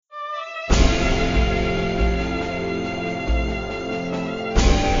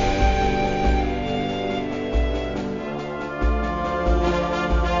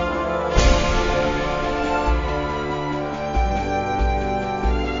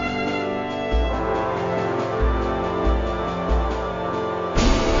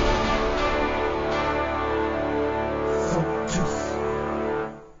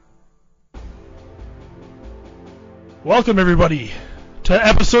Welcome, everybody, to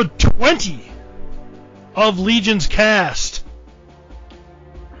episode 20 of Legion's Cast.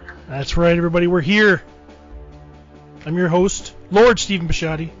 That's right, everybody, we're here. I'm your host, Lord Stephen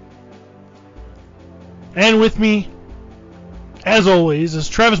Bisciotti. And with me, as always, is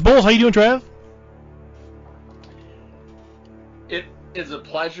Travis Bowles. How you doing, Trav? It is a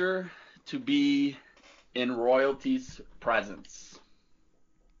pleasure to be in royalty's presence.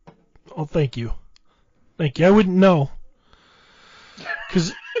 Oh, thank you. Thank you. I wouldn't know.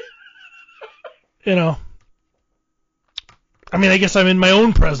 Because, I guess I'm in my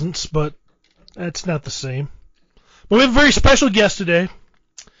own presence, but that's not the same. But we have a very special guest today.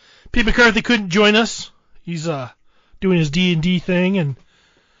 Pete McCarthy couldn't join us. He's doing his D&D thing, and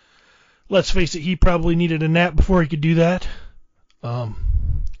let's face it, he probably needed a nap before he could do that.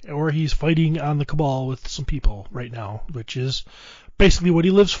 Or he's fighting on the Cabal with some people right now, which is basically what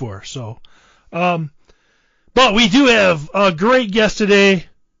he lives for. So, but we do have a great guest today.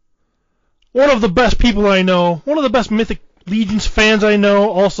 One of the best people I know. One of the best Mythic Legions fans I know.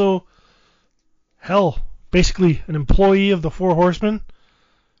 Also, basically an employee of the Four Horsemen.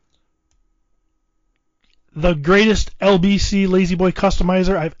 The greatest LBC Lazy Boy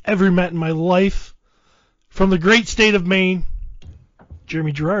customizer I've ever met in my life. From the great state of Maine,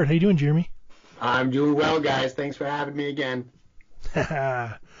 Jeremy Gerard. How you doing, Jeremy? I'm doing well, guys. Thanks for having me again.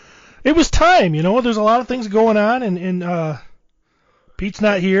 It was time, There's a lot of things going on, and Pete's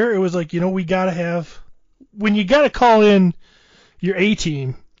not here. It was like, we got to have... When you got to call in your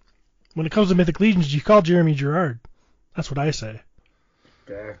A-team, when it comes to Mythic Legions, you call Jeremy Gerard. That's what I say.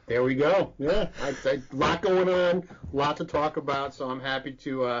 There we go. Yeah, a lot going on, a lot to talk about, so I'm happy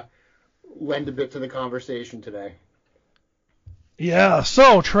to lend a bit to the conversation today. Yeah,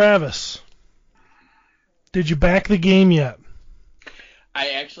 so, Travis, did you back the game yet?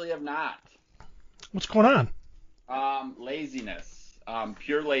 I actually have not. What's going on? Laziness.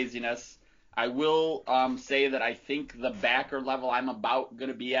 Pure laziness. I will say that I think the backer level I'm about going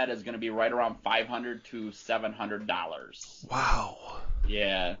to be at is going to be right around $500 to $700. Wow.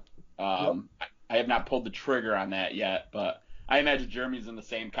 Yeah. I have not pulled the trigger on that yet, but I imagine Jeremy's in the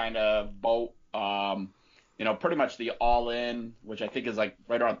same kind of boat. Pretty much the all-in, which I think is like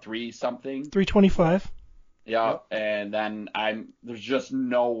right around 3-something. 325. Yeah, and then there's just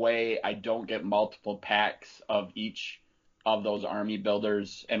no way I don't get multiple packs of each of those army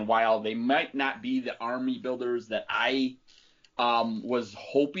builders. And while they might not be the army builders that I was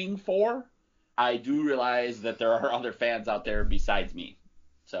hoping for, I do realize that there are other fans out there besides me.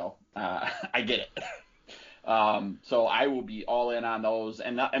 So I get it. So I will be all in on those.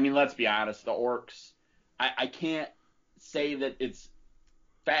 And let's be honest, the orcs, I can't say that it's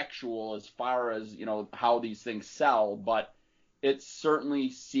factual as far as how these things sell, but it certainly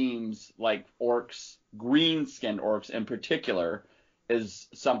seems like orcs, green-skinned orcs in particular, is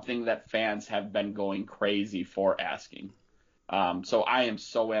something that fans have been going crazy for asking. So I am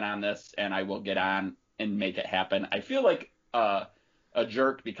so in on this, and I will get on and make it happen. I feel like a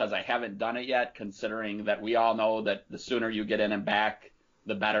jerk because I haven't done it yet, considering that we all know that the sooner you get in and back,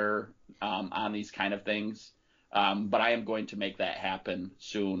 the better on these kind of things. But I am going to make that happen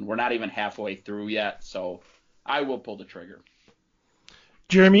soon. We're not even halfway through yet, so I will pull the trigger.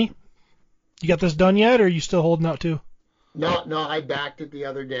 Jeremy, you got this done yet, or are you still holding out too? No, I backed it the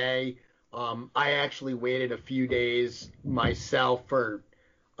other day. I actually waited a few days myself for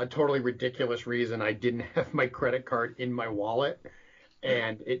a totally ridiculous reason. I didn't have my credit card in my wallet,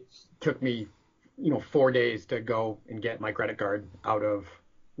 and it took me, 4 days to go and get my credit card out of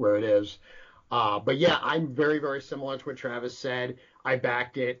where it is. But yeah, I'm very, very similar to what Travis said. I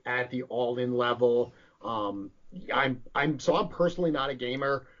backed it at the all-in level. I'm personally not a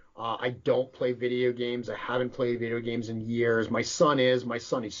gamer. I don't play video games. I haven't played video games in years. My son is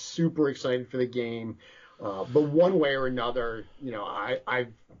super excited for the game. But one way or another, I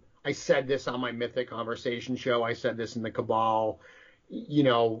said this on my Mythic Conversation show. I said this in the Cabal.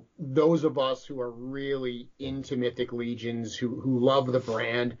 Those of us who are really into Mythic Legions, who love the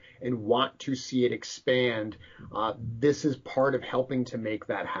brand and want to see it expand, this is part of helping to make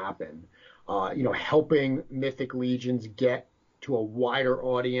that happen. Helping Mythic Legions get to a wider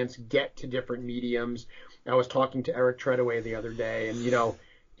audience, get to different mediums. I was talking to Eric Treadaway the other day, and,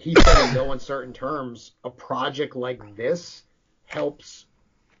 he said in no uncertain terms, a project like this helps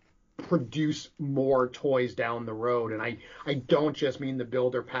produce more toys down the road. And I don't just mean the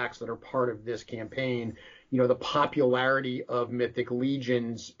builder packs that are part of this campaign. The popularity of Mythic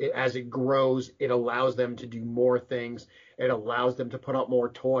Legions, as it grows, it allows them to do more things. It allows them to put out more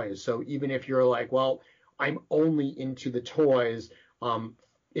toys. So even if you're like, well, I'm only into the toys,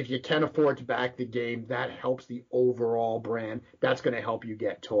 if you can afford to back the game, that helps the overall brand. That's going to help you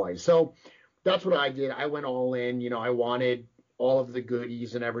get toys. So that's what I did. I went all in. I wanted all of the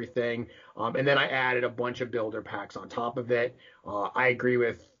goodies and everything. And then I added a bunch of builder packs on top of it. I agree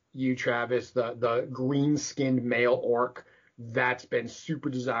with you, Travis. The green skinned male orc, that's been super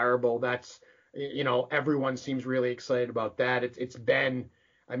desirable. That's, everyone seems really excited about that. It's been,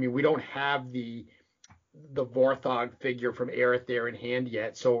 I mean, we don't have the Vorthog figure from Aerith in hand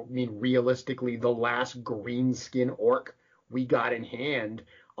yet. So, I mean, realistically, the last green skin orc we got in hand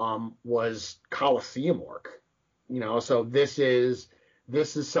was Colosseum orc. So this is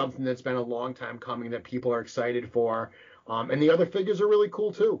something that's been a long time coming that people are excited for. And the other figures are really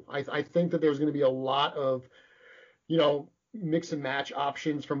cool too. I think that there's going to be a lot of, mix and match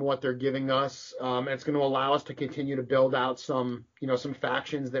options from what they're giving us. And it's going to allow us to continue to build out some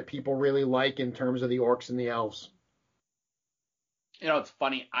factions that people really like in terms of the orcs and the elves. It's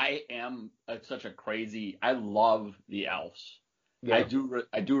funny. I am such a crazy. I love the elves. Yeah.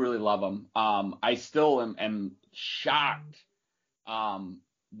 I do really love them. I still am shocked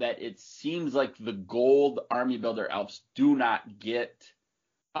that it seems like the gold army builder elves do not get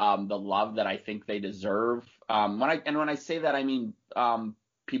the love that I think they deserve. When I say that, I mean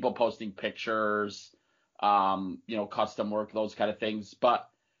people posting pictures, custom work, those kind of things. But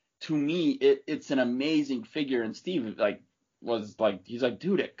to me, it's an amazing figure. And Steve he's like,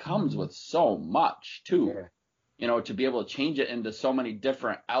 dude, it comes with so much too. Yeah. To be able to change it into so many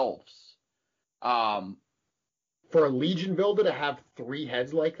different elves. For a Legion builder to have 3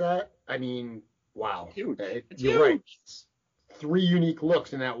 heads like that, I mean, wow. Huge. You're huge. Right. 3 unique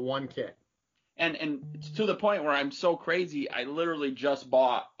looks in that one kit. And to the point where I'm so crazy, I literally just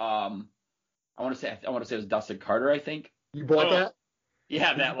bought I want to say it was Dustin Carter, I think. You bought that?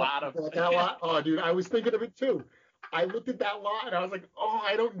 Yeah, that lot of that lot. Oh, dude, I was thinking of it too. I looked at that lot and I was like, oh,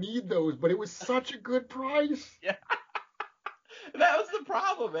 I don't need those, but it was such a good price. Yeah. That was the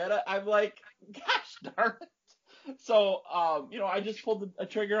problem, man. I'm like, gosh darn it. So, I just pulled a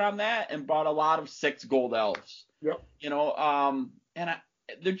trigger on that and bought a lot of 6 gold elves. Yep. And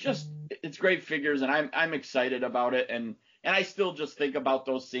they're just, it's great figures, and I'm excited about it. And I still just think about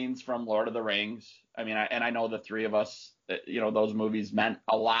those scenes from Lord of the Rings. I mean, I know the 3 of us, those movies meant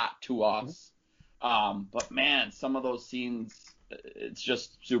a lot to us. But man, some of those scenes, it's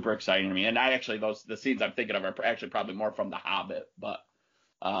just super exciting to me. And the scenes I'm thinking of are actually probably more from The Hobbit, but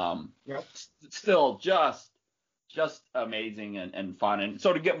yep. Still just amazing and fun. And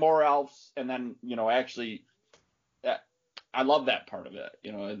so to get more elves and then, actually, I love that part of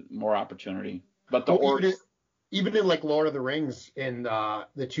it, more opportunity. But the orcs. Even in like Lord of the Rings in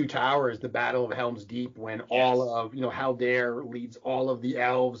the Two Towers, the Battle of Helm's Deep, when all of, Haldir leads all of the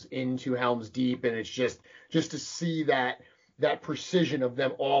elves into Helm's Deep, and it's just to see that precision of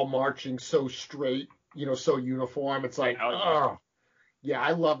them all marching so straight, so uniform. It's like, yeah,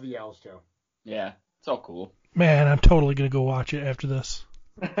 I love the elves too. Yeah, it's all cool. Man, I'm totally going to go watch it after this.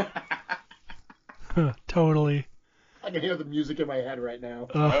 Totally. I can hear the music in my head right now.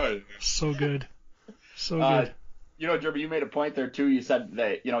 So good. So good. Jeremy, you made a point there too. You said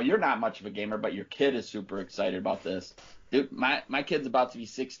that, you're not much of a gamer, but your kid is super excited about this. Dude, my kid's about to be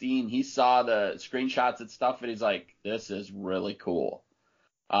 16. He saw the screenshots and stuff, and he's like, this is really cool.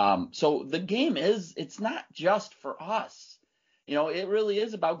 So the game it's not just for us. It really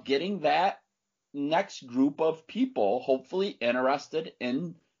is about getting that next group of people hopefully interested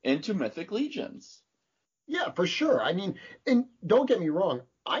into Mythic Legions. Yeah, for sure. I mean, and don't get me wrong,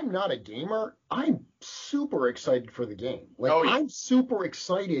 I'm not a gamer. I'm super excited for the game. I'm super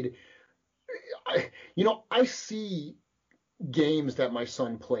excited. I see games that my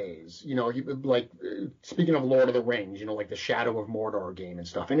son plays, speaking of Lord of the Rings, like the Shadow of Mordor game and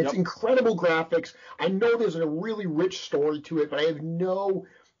stuff. And it's incredible graphics. I know there's a really rich story to it, but I have no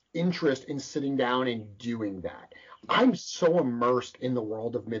interest in sitting down and doing that. I'm so immersed in the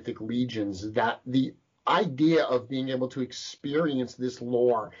world of Mythic Legions that the idea of being able to experience this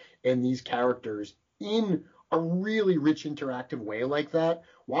lore and these characters in a really rich interactive way like that,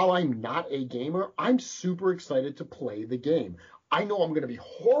 while I'm not a gamer, I'm super excited to play the game. I know I'm going to be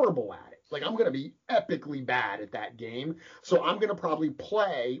horrible at it. I'm going to be epically bad at that game. So I'm going to probably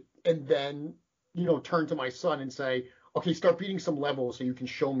play and then, turn to my son and say, okay, start beating some levels so you can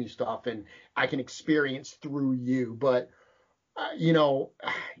show me stuff and I can experience through you. But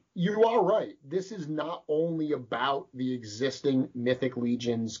you are right. This is not only about the existing Mythic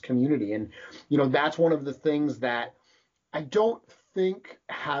Legions community. And, that's one of the things that I don't think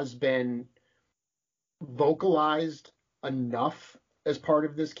has been vocalized enough as part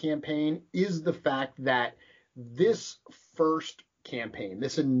of this campaign is the fact that this first campaign,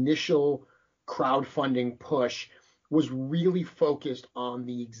 this initial crowdfunding push was really focused on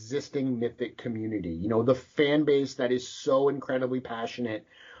the existing Mythic community. You know, the fan base that is so incredibly passionate.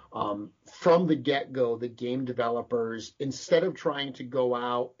 From the get-go, the game developers, instead of trying to go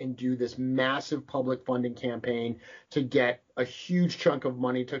out and do this massive public funding campaign to get a huge chunk of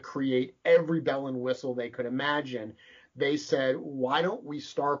money to create every bell and whistle they could imagine, they said, why don't we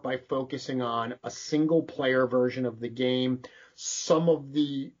start by focusing on a single player version of the game, some of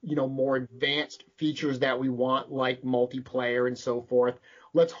the, you know, more advanced features that we want, like multiplayer and so forth.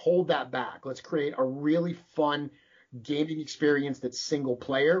 Let's hold that back. Let's create a really fun gaming experience that's single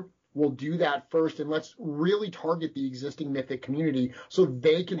player. We'll do that first, and let's really target the existing Mythic community so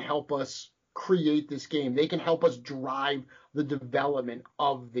they can help us create this game. They can help us drive the development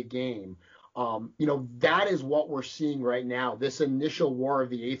of the game. You know, that is what we're seeing right now. This initial War of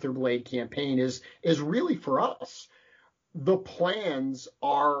the Aetherblade campaign is really for us. The plans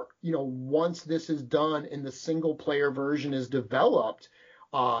are, you know, once this is done and the single player version is developed,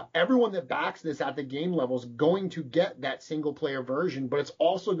 everyone that backs this at the game level is going to get that single player version, but it's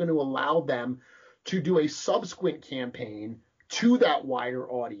also going to allow them to do a subsequent campaign to that wider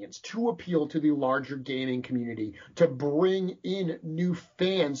audience, to appeal to the larger gaming community, to bring in new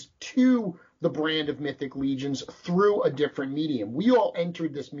fans to the brand of Mythic Legions through a different medium. We all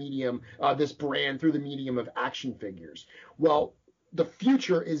entered this medium, this brand, through the medium of action figures. Well, the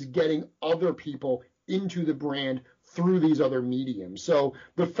future is getting other people into the brand through these other mediums. So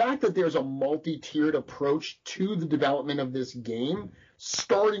the fact that there's a multi-tiered approach to the development of this game,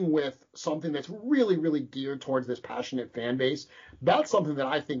 starting with something that's really, really geared towards this passionate fan base, that's something that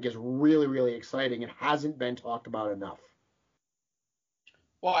I think is really, really exciting and hasn't been talked about enough.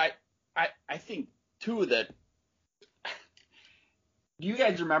 Well, I think, too, that do you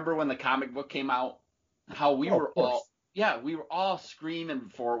guys remember when the comic book came out? How we were all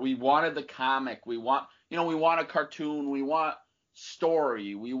screaming for it. We wanted the comic. We want a cartoon. We want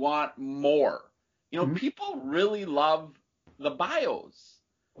story. We want more. You know, people really love the bios.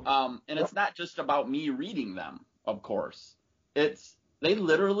 And it's not just about me reading them, of course. They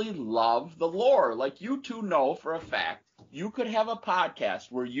literally love the lore. Like, you two know for a fact, you could have a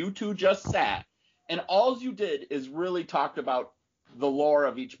podcast where you two just sat and all you did is really talked about the lore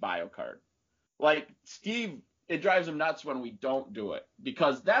of each bio card. Like, Steve, it drives him nuts when we don't do it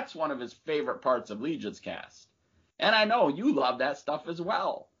because that's one of his favorite parts of Legion's Cast. And I know you love that stuff as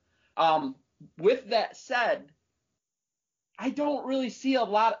well. With that said, I don't really see a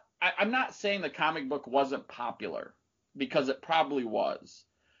lot. I'm not saying the comic book wasn't popular because it probably was.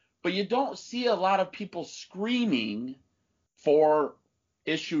 But you don't see a lot of people screaming for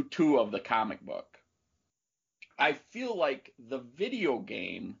issue 2 of the comic book. I feel like the video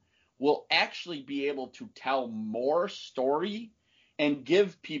game will actually be able to tell more story and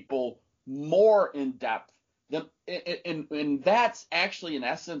give people more in depth and that's actually in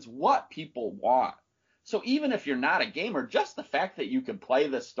essence what people want. So even if you're not a gamer, just the fact that you can play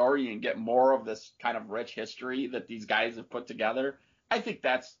this story and get more of this kind of rich history that these guys have put together, I think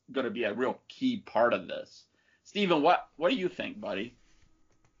that's going to be a real key part of this. Steven, what do you think, buddy?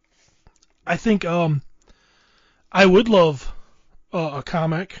 I think I would love a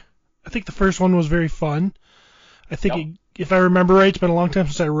comic. I think the first one was very fun. I think if I remember right, it's been a long time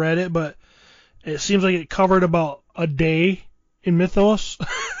since I read it, but it seems like it covered about a day in Mythos.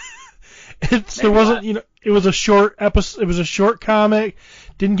 There wasn't, you know, it was a short episode. It was a short comic.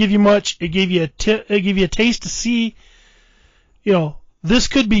 Didn't give you much. It gave you a taste to see, you know, this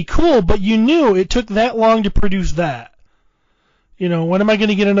could be cool, but you knew it took that long to produce that. You know, when am I going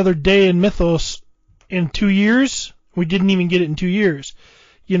to get another day in Mythos in 2 years? We didn't even get it in 2 years.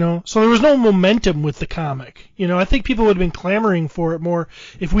 You know, so there was no momentum with the comic. You know, I think people would have been clamoring for it more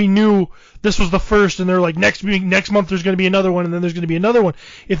if we knew this was the first and they're like, next month there's going to be another one and then there's going to be another one.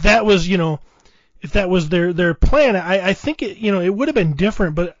 If that was, you know, if that was their plan, I think it, you know, it would have been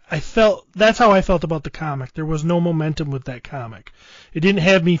different, but that's how I felt about the comic. There was no momentum with that comic. It didn't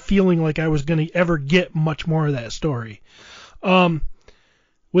have me feeling like I was going to ever get much more of that story.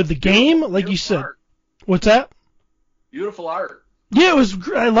 With the game, like you said, art. What's that? Beautiful art. Yeah, it was.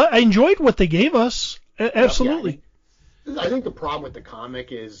 I enjoyed what they gave us. Absolutely. Yeah, I think the problem with the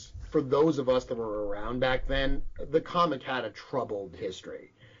comic is, for those of us that were around back then, the comic had a troubled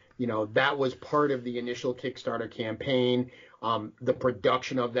history. You know, that was part of the initial Kickstarter campaign. The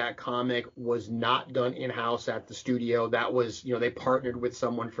production of that comic was not done in-house at the studio. That was, you know, they partnered with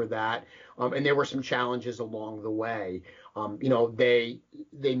someone for that. And there were some challenges along the way. You know, they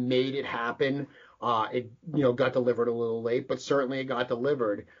made it happen. It got delivered a little late, but certainly it got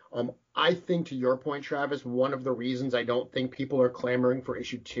delivered. I think, to your point, Travis, one of the reasons I don't think people are clamoring for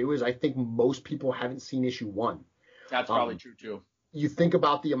issue 2 is I think most people haven't seen issue 1. That's probably true too. You think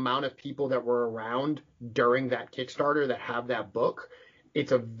about the amount of people that were around during that Kickstarter that have that book.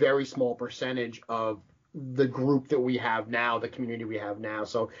 It's a very small percentage of the group that we have now, the community we have now.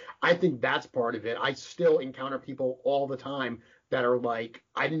 So I think that's part of it. I still encounter people all the time that are like,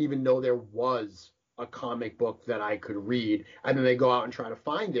 I didn't even know there was a comic book that I could read. And then they go out and try to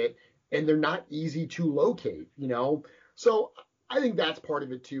find it, and they're not easy to locate, So I think that's part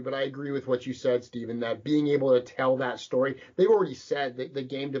of it too, but I agree with what you said, Stephen, that being able to tell that story, they've already said that the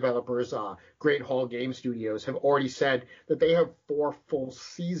game developers, Great Hall Game Studios, have already said that they have 4 full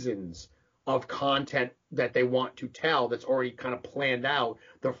seasons of content that they want to tell that's already kind of planned out,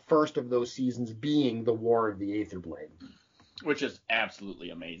 the first of those seasons being the War of the Aetherblade. Which is absolutely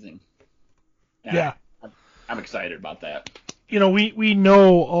amazing. Yeah. I'm excited about that. We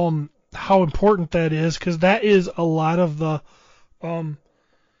know how important that is, because that is a lot of the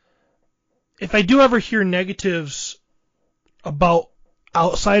if I do ever hear negatives about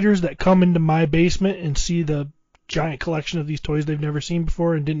outsiders that come into my basement and see the giant collection of these toys they've never seen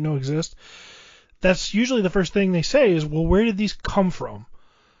before and didn't know exist, that's usually the first thing they say is, well, where did these come from?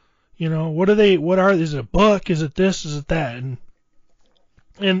 Is it a book? Is it this? Is it that? And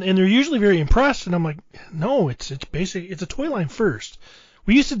they're usually very impressed, and I'm like, no, it's basic. It's a toy line first.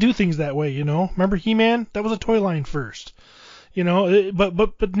 We used to do things that way, Remember He-Man? That was a toy line first.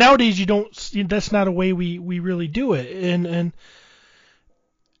 But nowadays you don't. That's not a way we really do it.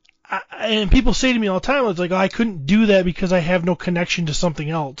 And people say to me all the time, it's like, oh, I couldn't do that because I have no connection to something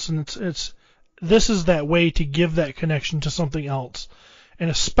else. And this is that way to give that connection to something else, and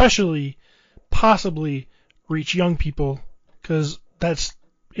especially possibly reach young people, because that's,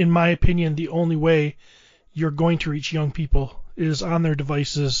 in my opinion, the only way you're going to reach young people is on their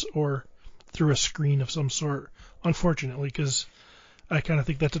devices or through a screen of some sort, unfortunately, because I kind of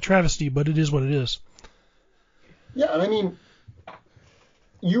think that's a travesty, but it is what it is. Yeah, I mean,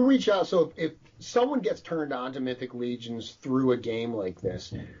 you reach out, so if someone gets turned on to Mythic Legions through a game like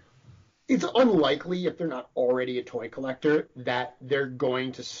this, it's unlikely, if they're not already a toy collector, that they're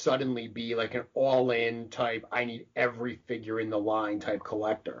going to suddenly be like an all-in type, I need every figure in the line type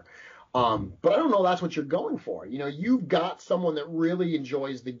collector. But I don't know that's what you're going for. You've got someone that really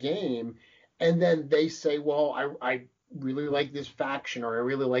enjoys the game, and then they say, well, I really like this faction, or I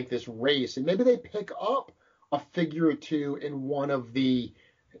really like this race, and maybe they pick up a figure or two in one of the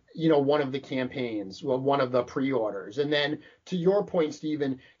campaigns, one of the pre-orders. And then, to your point,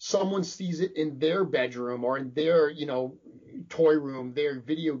 Stephen, someone sees it in their bedroom or in their, toy room, their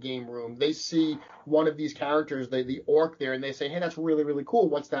video game room. They see one of these characters, the orc there, and they say, hey, that's really, really cool.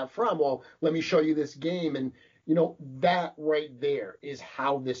 What's that from? Well, let me show you this game. And, that right there is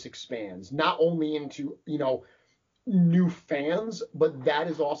how this expands, not only into, new fans, but that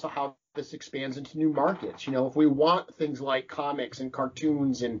is also how this expands into new markets. If we want things like comics and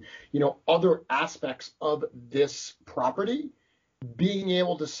cartoons and, other aspects of this property, being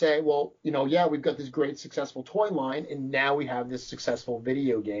able to say, well, yeah, we've got this great successful toy line, and now we have this successful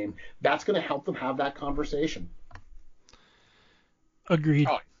video game, that's going to help them have that conversation. Agreed.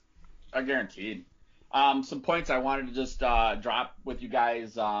 Oh, I guaranteed. Some points I wanted to just drop with you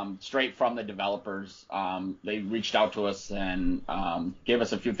guys straight from the developers. They reached out to us and gave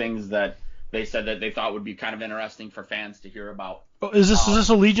us a few things that they said that they thought would be kind of interesting for fans to hear about. Oh, is this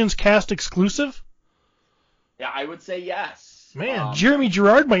a Legions cast exclusive? Yeah, I would say yes. Man, Jeremy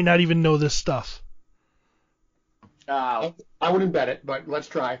Gerard might not even know this stuff. I wouldn't bet it, but let's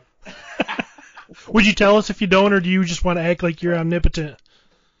try. Would you tell us if you don't, or do you just want to act like you're omnipotent?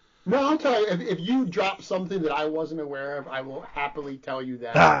 No, I'll tell you, if you drop something that I wasn't aware of, I will happily tell you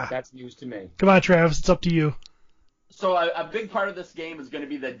that that's news to me. Come on, Travis, it's up to you. So a big part of this game is going to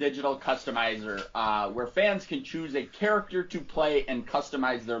be the digital customizer, where fans can choose a character to play and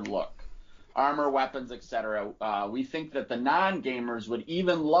customize their look, armor, weapons, etc. We think that the non-gamers would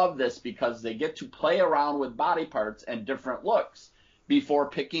even love this because they get to play around with body parts and different looks before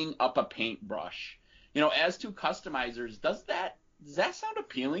picking up a paintbrush. As to customizers, does that sound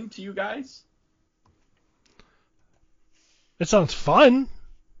appealing to you guys? It sounds fun.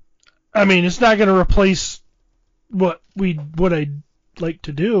 I mean, it's not going to replace what I'd like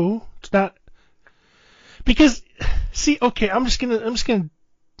to do. It's not, because see, okay, I'm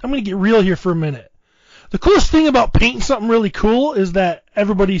gonna get real here for a minute. The coolest thing about painting something really cool is that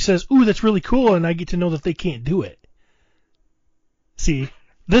everybody says, "Ooh, that's really cool," and I get to know that they can't do it. See,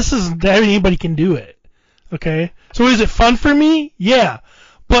 this is that anybody can do it. Okay, so is it fun for me? Yeah,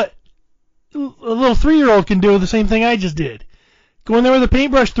 but a little 3-year-old can do the same thing I just did. Go in there with a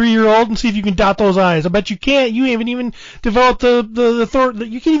paintbrush, 3-year-old, and see if you can dot those eyes. I bet you can't. You haven't even developed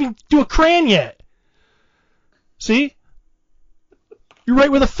you can't even do a crayon yet. See? You're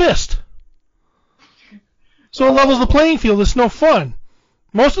right with a fist. So it levels the playing field. It's no fun.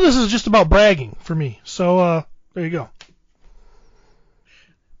 Most of this is just about bragging for me. So, there you go.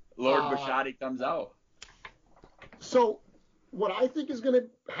 Lord Bashotti comes out. So what I think is going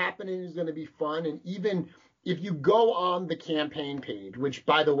to happen is going to be fun, and even if you go on the campaign page, which,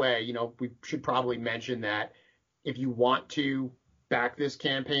 by the way, we should probably mention that if you want to back this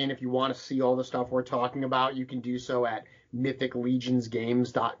campaign, if you want to see all the stuff we're talking about, you can do so at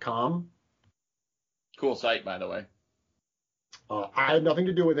mythiclegionsgames.com. Cool site, by the way. I had nothing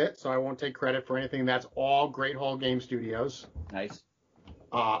to do with it, so I won't take credit for anything. That's all Great Hall Game Studios. Nice.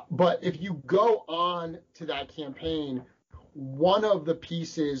 But if you go on to that campaign, one of the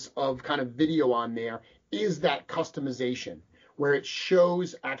pieces of kind of video on there is that customization, where it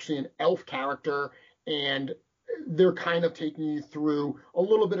shows actually an elf character, and they're kind of taking you through a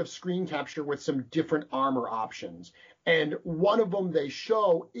little bit of screen capture with some different armor options. And one of them they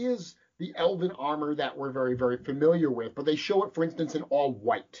show is the elven armor that we're very, very familiar with, but they show it, for instance, in all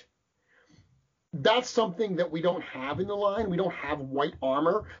white. That's something that we don't have in the line. We don't have white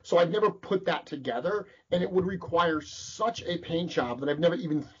armor, so I've never put that together, and it would require such a paint job that I've never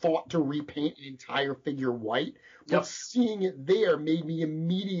even thought to repaint an entire figure white. But seeing it there made me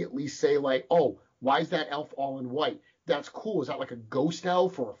immediately say, like, oh, why is that elf all in white? That's cool. Is that like a ghost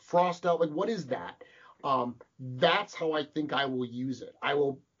elf or a frost elf? Like, what is that? That's how I think I will use it. I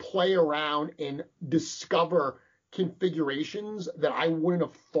will play around and discover configurations that I wouldn't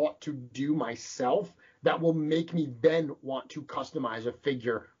have thought to do myself that will make me then want to customize a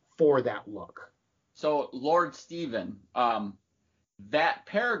figure for that look. So, Lord Steven, that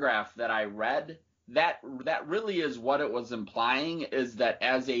paragraph that I read, that really is what it was implying, is that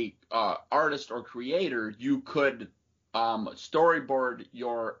as a artist or creator, you could storyboard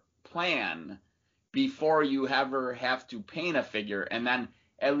your plan before you ever have to paint a figure, and then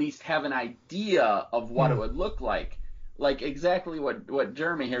at least have an idea of what it would look like exactly what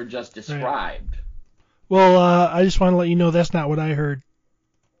Jeremy here just described. Right. Well, I just want to let you know that's not what I heard.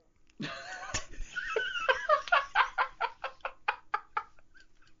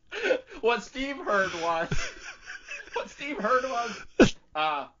 What Steve heard was,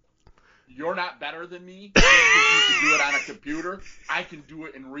 you're not better than me. You can do it on a computer. I can do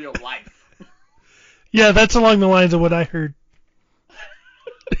it in real life. Yeah, that's along the lines of what I heard.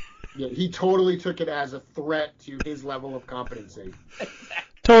 Yeah, he totally took it as a threat to his level of competency.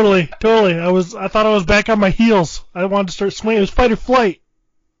 Totally. I thought I was back on my heels. I wanted to start swinging. It was fight or flight.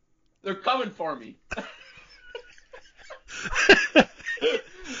 They're coming for me.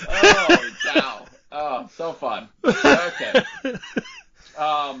 Oh, wow. Oh, so fun. Okay.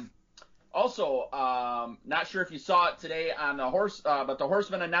 Also, not sure if you saw it today on the but the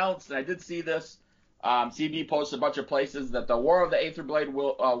Horsemen announced, and I did see this. CB posted a bunch of places that the War of the Aether Blade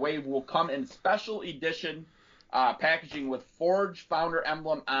Wave will come in special edition packaging with Forge Founder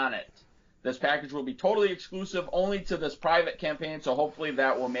emblem on it. This package will be totally exclusive only to this private campaign, so hopefully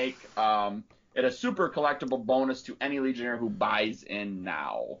that will make it a super collectible bonus to any Legionnaire who buys in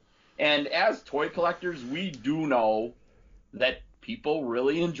now. And as toy collectors, we do know that people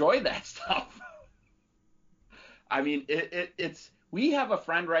really enjoy that stuff. I mean, it's we have a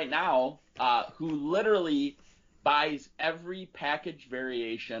friend right now who literally buys every package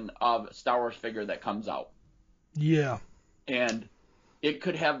variation of Star Wars figure that comes out. Yeah. And it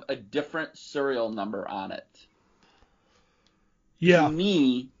could have a different serial number on it. Yeah. To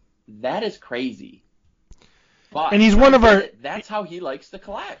me, that is crazy. But and he's one of our. That's how he likes to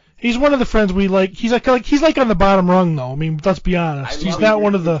collect. He's one of the friends we like. He's like on the bottom rung though. I mean, let's be honest. He's not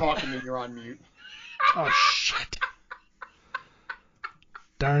one of the. Talking and you're on mute. Oh shit!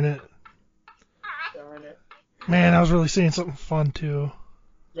 Darn it! Man, I was really saying something fun too.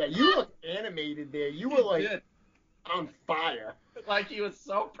 Yeah, you look animated there. You were like on fire. Like he was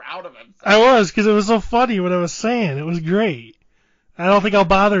so proud of himself. I was, because it was so funny what I was saying. It was great. I don't think I'll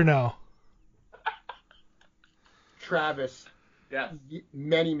bother now. Travis. Yes.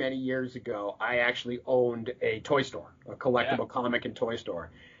 Many, many years ago, I actually owned a toy store, a collectible comic and toy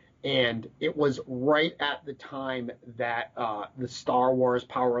store. And it was right at the time that the Star Wars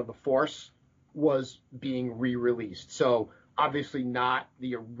Power of the Force was being re-released. So obviously not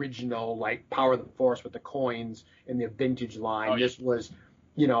the original like Power of the Force with the coins in the vintage line. Oh, yeah. This was,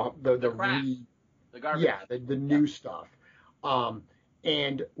 the garbage. the new stuff.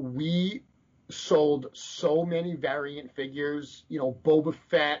 And we sold so many variant figures, Boba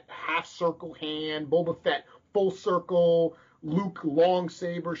Fett, half circle hand, Boba Fett, full circle, Luke, long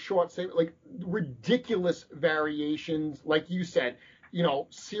saber, short saber, like ridiculous variations. Like you said,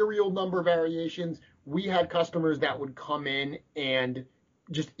 serial number variations. We had customers that would come in and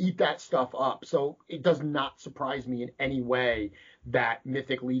just eat that stuff up. So it does not surprise me in any way that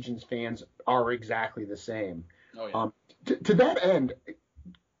Mythic Legions fans are exactly the same. Oh, yeah. To that end,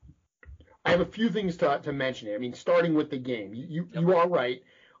 I have a few things to mention here. I mean, starting with the game, you are right.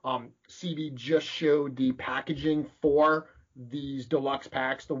 CD just showed the packaging for these deluxe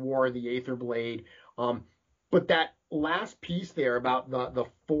packs, the War of the Aether Blade. But that last piece there about the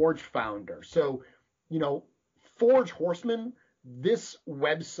Forge Founder. So, Forge Horseman, this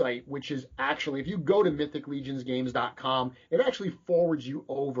website, which is actually, if you go to mythiclegionsgames.com, it actually forwards you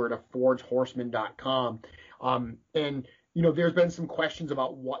over to forgehorseman.com. And there's been some questions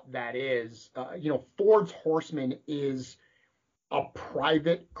about what that is. Forge Horseman is a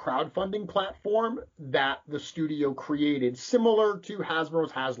private crowdfunding platform that the studio created, similar to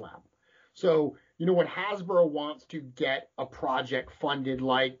Hasbro's HasLab. So, when Hasbro wants to get a project funded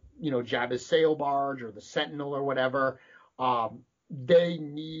like, Jabba's Sail Barge or the Sentinel or whatever, they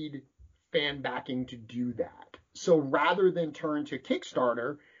need fan backing to do that. So rather than turn to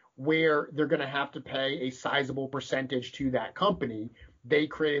Kickstarter, where they're going to have to pay a sizable percentage to that company, they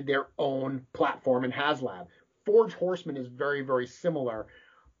created their own platform in HasLab. Forge Horseman is very, very similar.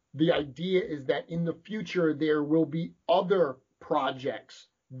 The idea is that in the future, there will be other projects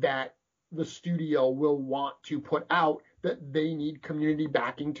that the studio will want to put out that they need community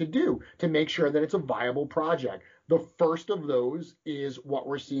backing to make sure that it's a viable project. The first of those is what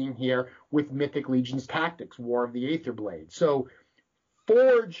we're seeing here with Mythic Legions Tactics, War of the Aether Blade. So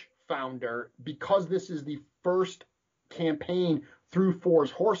Forge Founder, because this is the first campaign through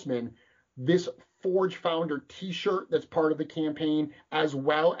Forge Horseman, this Forge Founder t-shirt that's part of the campaign, as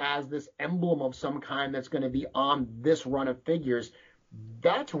well as this emblem of some kind that's going to be on this run of figures,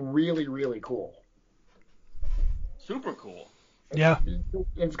 that's really, really cool. Super cool. Yeah.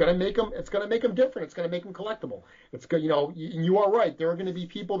 It's going to make them different. It's going to make them collectible. It's good. You are right. There are going to be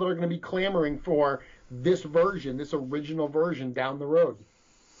people that are going to be clamoring for this version, this original version down the road.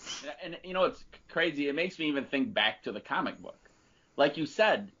 And it's crazy. It makes me even think back to the comic book. Like you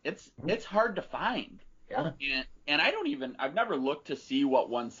said, it's hard to find. Yeah. And I've never looked to see what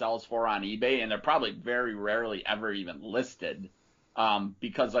one sells for on eBay, and they're probably very rarely ever even listed.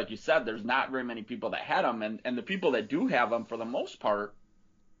 Because like you said, there's not very many people that had them, and the people that do have them, for the most part,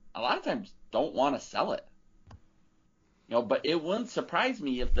 a lot of times don't want to sell it. But it wouldn't surprise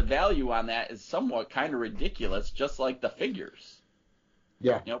me if the value on that is somewhat kind of ridiculous, just like the figures.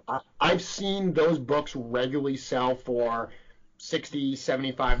 Yeah. I've seen those books regularly sell for $60,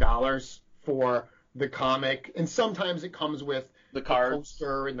 $75 for the comic, and sometimes it comes with the cards, the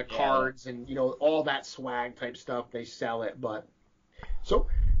poster and the cards, and all that swag type stuff. They sell it, but so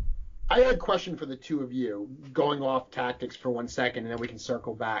I had a question for the two of you, going off tactics for 1 second, and then we can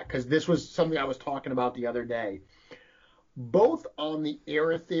circle back, because this was something I was talking about the other day. Both on the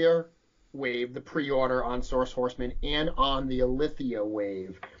Aether wave, the pre-order on Source Horseman, and on the Alethea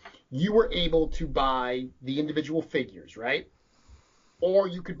wave, you were able to buy the individual figures, right? Or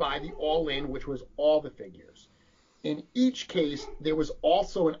you could buy the all-in, which was all the figures. In each case, there was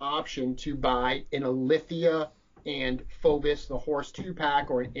also an option to buy an Alethea and Phobos, the Horse 2-pack,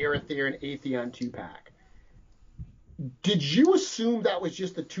 or an Aether and Atheon 2-pack. Did you assume that was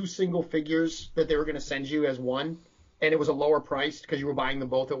just the two single figures that they were going to send you as one, and it was a lower price because you were buying them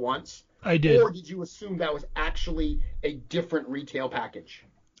both at once? I did. Or did you assume that was actually a different retail package?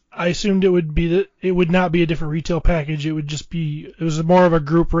 I assumed it would not be a different retail package. It would just be, it was more of a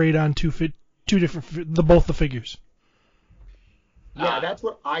group rate on both the figures. Yeah, that's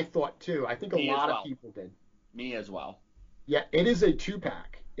what I thought too. I think a lot of people did. Me as well. Yeah, it is a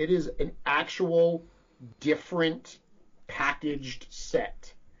 2-pack. It is an actual different packaged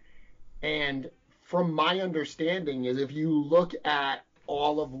set. And from my understanding is, if you look at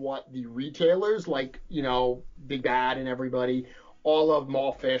all of what the retailers, like, Big Bad and everybody, all of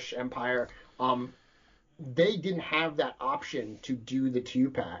Mallfish, Empire, they didn't have that option to do the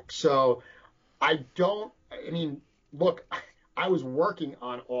 2-pack. So look, I was working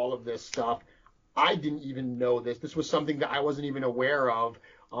on all of this stuff. I didn't even know this. This was something that I wasn't even aware of.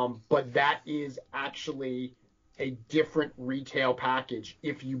 But that is actually a different retail package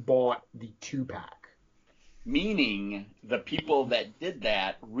if you bought the 2-pack. Meaning the people that did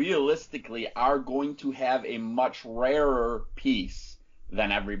that realistically are going to have a much rarer piece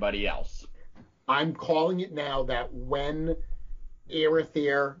than everybody else. I'm calling it now that when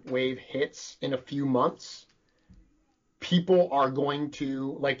Aether wave hits in a few months, people are going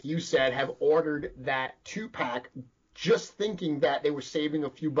to, like you said, have ordered that 2-pack just thinking that they were saving a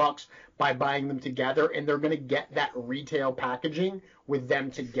few bucks by buying them together, and they're going to get that retail packaging with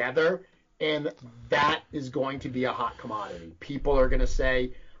them together, and that is going to be a hot commodity. People are going to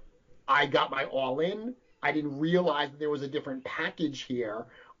say, I got my all-in. I didn't realize that there was a different package here.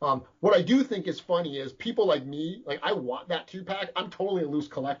 What I do think is funny is people like me, like I want that 2-pack. I'm totally a loose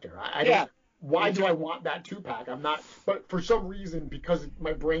collector. I don't. Why do I want that 2-pack? I'm not. But for some reason, because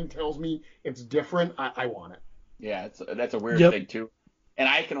my brain tells me it's different, I want it. Yeah, that's a weird thing too. And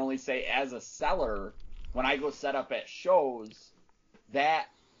I can only say, as a seller, when I go set up at shows, that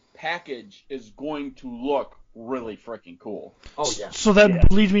package is going to look really freaking cool. Oh yeah. So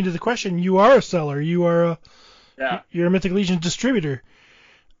that leads me to the question: you are a seller. You are you're a Mythic Legion distributor.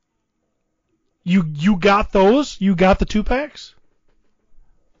 You got those? You got the 2-packs?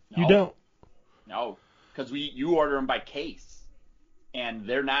 No. You don't? No, because you order them by case, and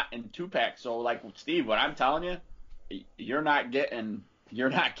they're not in 2-packs. So, like Steve, what I'm telling you, you're not getting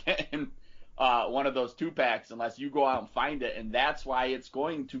one of those 2-packs unless you go out and find it, and that's why it's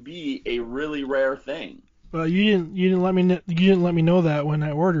going to be a really rare thing. Well, you didn't let me know that when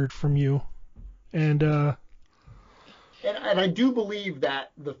I ordered from you, and I do believe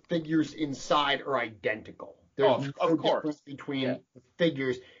that the figures inside are identical. There's no difference between the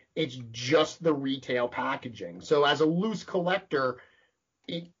figures. It's just the retail packaging. So as a loose collector,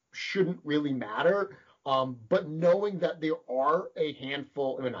 it shouldn't really matter. But knowing that there are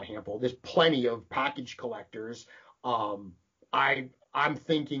there's plenty of package collectors. I'm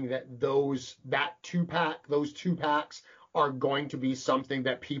thinking that those 2-packs are going to be something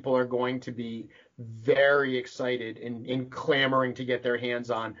that people are going to be very excited in clamoring to get their hands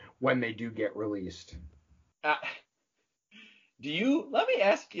on when they do get released. Let me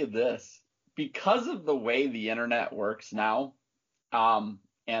ask you this, because of the way the internet works now, and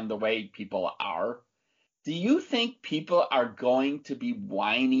the way people are, do you think people are going to be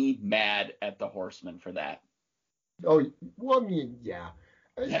whiny mad at the Horsemen for that? Oh, well, I mean, yeah.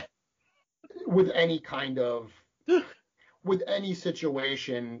 With any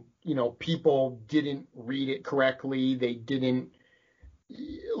situation, people didn't read it correctly. They didn't,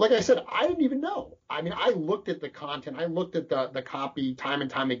 like I said, I didn't even know. I mean, I looked at the content, I looked at the copy time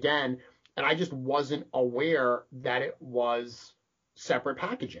and time again, and I just wasn't aware that it was separate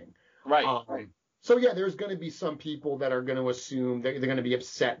packaging. Right. Right. So yeah, there's going to be some people that are going to assume they're going to be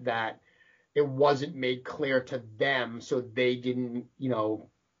upset that it wasn't made clear to them, so they didn't,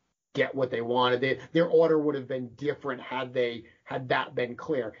 get what they wanted. Their order would have been different had that been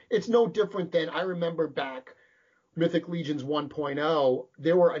clear. It's no different than, I remember back Mythic Legions 1.0,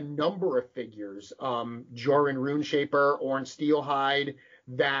 there were a number of figures, Joran Runeshaper, Ornn Steelhide,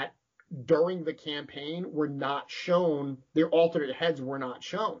 that during the campaign were not shown. Their alternate heads were not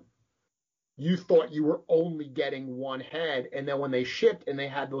shown. You thought you were only getting one head, and then when they shipped and they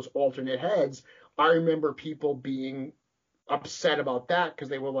had those alternate heads, I remember people being upset about that because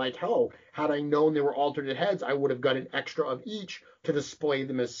they were like, oh, had I known there were alternate heads, I would have got an extra of each to display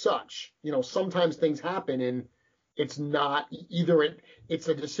them as such. Sometimes things happen, and it's not either it's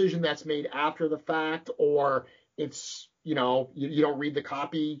a decision that's made after the fact, or it's, you don't read the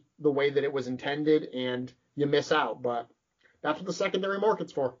copy the way that it was intended and you miss out. But that's what the secondary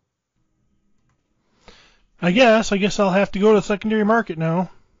market's for. I guess I'll have to go to the secondary market now,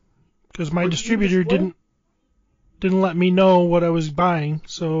 because my distributor didn't let me know what I was buying.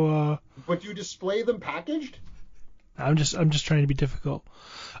 So. But you display them packaged? I'm just trying to be difficult.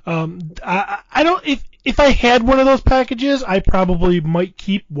 I don't. If I had one of those packages, I probably might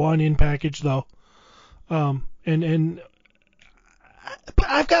keep one in package though. But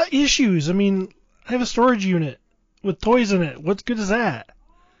I've got issues. I mean, I have a storage unit with toys in it. What good is that?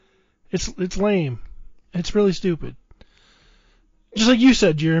 It's lame. It's really stupid. Just like you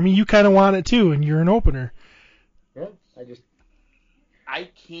said, Jeremy, you kind of want it too, and you're an opener. Yeah, I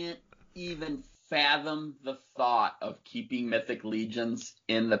can't even fathom the thought of keeping Mythic Legions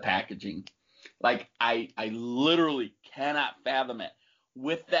in the packaging. Like, I literally cannot fathom it.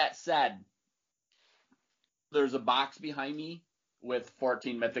 With that said, there's a box behind me with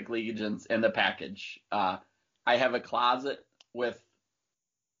 14 Mythic Legions in the package. I have a closet with,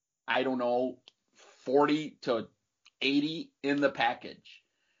 I don't know, 40 to 80 in the package.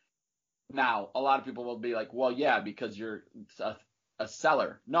 Now, a lot of people will be like, well, yeah, because you're a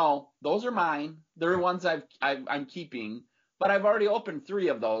seller. No, those are mine. They're ones I'm keeping, but I've already opened 3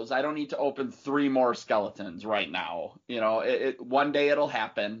 of those. I don't need to open 3 more skeletons right now. One day it'll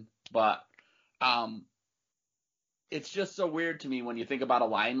happen, but it's just so weird to me when you think about a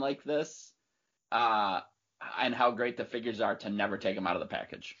line like this, and how great the figures are to never take them out of the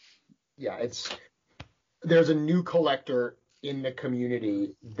package. Yeah, there's a new collector in the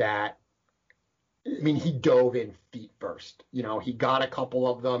community that, I mean, he dove in feet first. He got a couple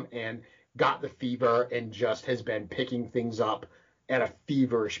of them and got the fever and just has been picking things up at a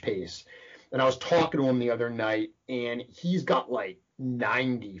feverish pace. And I was talking to him the other night, and he's got like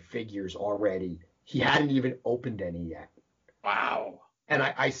 90 figures already. He hadn't even opened any yet. Wow. And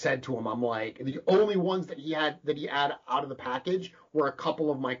I said to him, I'm like, the only ones that he had out of the package were a couple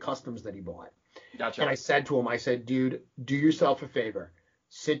of my customs that he bought. Gotcha. And I said to him, dude, do yourself a favor.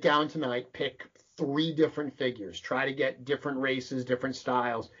 Sit down tonight, pick 3 different figures. Try to get different races, different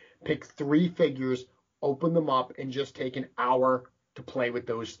styles. Pick 3 figures, open them up, and just take an hour to play with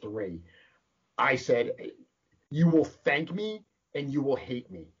those 3. I said, you will thank me and you will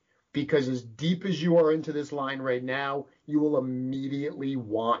hate me, because as deep as you are into this line right now, you will immediately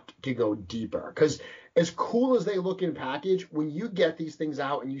want to go deeper. Because as cool as they look in package, when you get these things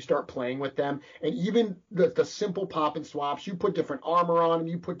out and you start playing with them, and even the simple pop and swaps, you put different armor on them,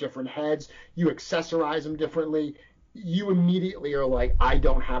 you put different heads, you accessorize them differently, you immediately are like, I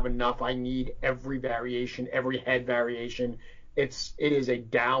don't have enough. I need every variation, every head variation. It is a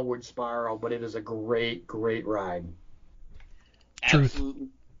downward spiral, but it is a great, great ride. Truth. Absolutely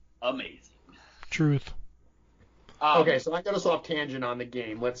amazing. Truth. Okay, so I got us off tangent on the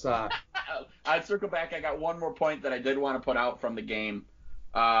game. Let's I'd circle back. I got one more point that I did want to put out from the game.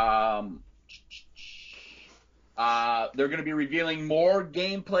 They're going to be revealing more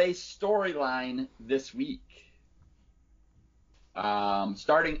gameplay storyline this week.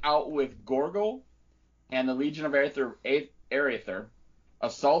 Starting out with Gorgo and the Legion of Aether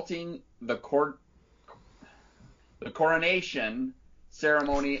assaulting the coronation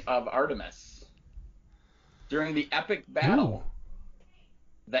ceremony of Artemis. During the epic battle,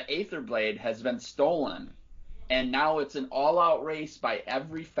 the Aether Blade has been stolen, and now it's an all-out race by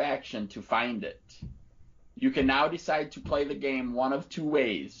every faction to find it. You can now decide to play the game one of 2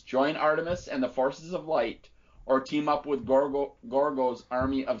 ways: join Artemis and the Forces of Light, or team up with Gorgo's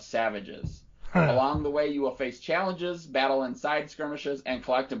army of savages. Along the way, you will face challenges, battle in side skirmishes, and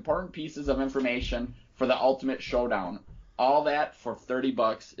collect important pieces of information for the ultimate showdown. All that for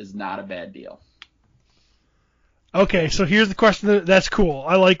 $30 is not a bad deal. Okay, so here's the question. That's cool.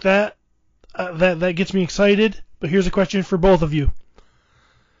 I like that. That gets me excited. But here's a question for both of you.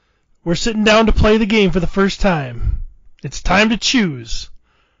 We're sitting down to play the game for the first time. It's time to choose.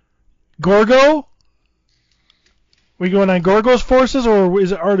 Gorgo? We going on Gorgo's forces, or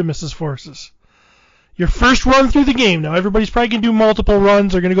is it Artemis's forces? Your first run through the game. Now, everybody's probably going to do multiple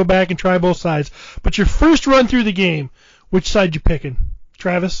runs. They're going to go back and try both sides. But your first run through the game, which side you picking?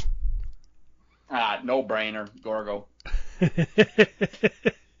 Travis? No brainer. Gorgo.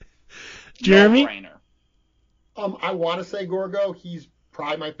 Jeremy? No brainer. I want to say Gorgo. He's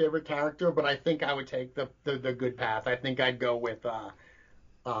probably my favorite character, but I think I would take the good path. I think I'd go with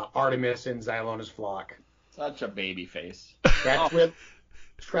Artemis and Xylona's flock. Such a baby face. That's where,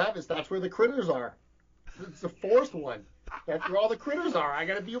 Travis, that's where the critters are. It's the forced one. That's where all the critters are. I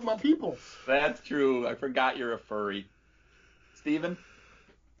got to be with my people. That's true. I forgot you're a furry. Steven?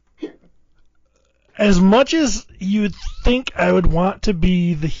 As much as you'd think I would want to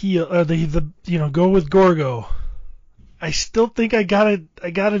be the heel, or go with Gorgo, I still think I gotta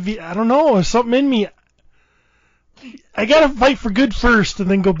be. I don't know. There's something in me. I gotta fight for good first,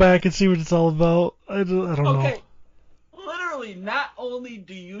 and then go back and see what it's all about. I don't know. Okay. Literally, not only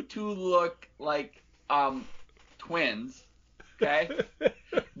do you two look like twins, okay?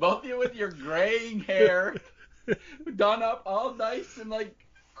 Both of you with your graying hair, done up all nice and like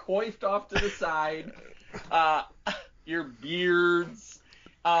coiffed off to the side, your beards.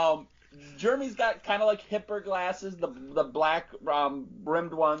 Jeremy's got kind of like hipper glasses, the black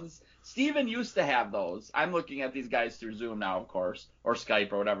rimmed ones. Steven used to have those. I'm looking at these guys through Zoom now, of course, or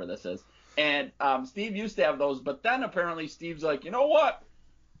Skype or whatever this is. And Steve used to have those, but then apparently Steve's like, you know what?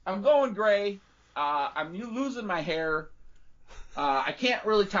 I'm going gray. I'm losing my hair. I can't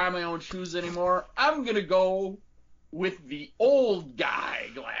really tie my own shoes anymore. I'm going to go with the old guy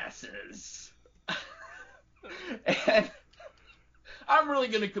glasses. And I'm really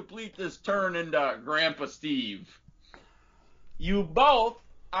going to complete this turn into Grandpa Steve. You both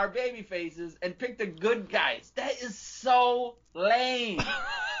are baby faces and pick the good guys. That is so lame.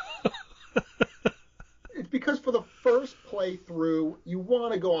 It's because for the first playthrough, you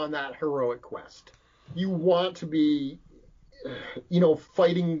want to go on that heroic quest. You want to be,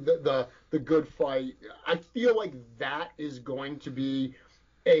 fighting the good fight. I feel like that is going to be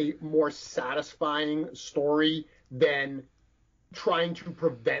a more satisfying story than trying to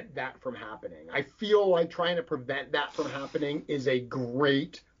prevent that from happening. I feel like trying to prevent that from happening is a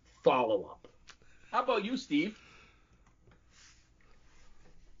great follow-up. How about you, Steve?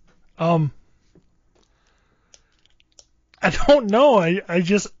 I don't know. I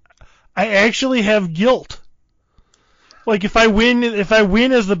actually have guilt. Like if I win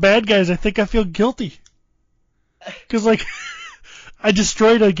as the bad guys, I think I feel guilty. Cuz like I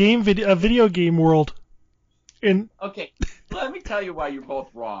destroyed a video game world. And okay, let me tell you why you're both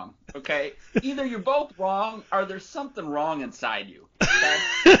wrong. Okay? Either you're both wrong or there's something wrong inside you.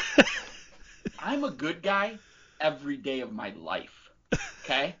 Okay? I'm a good guy every day of my life.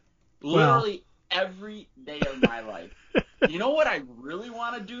 Okay? Literally every day of my life. You know what I really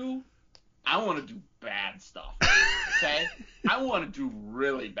want to do? I want to do bad stuff. Okay? I want to do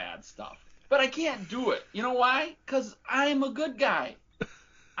really bad stuff. But I can't do it. You know why? Because I'm a good guy.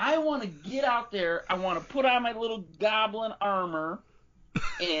 I want to get out there. I want to put on my little goblin armor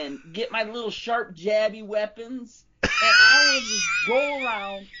and get my little sharp, jabby weapons. And I want to just go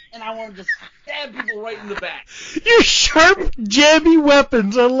around and I want to just stab people right in the back. Your sharp, jabby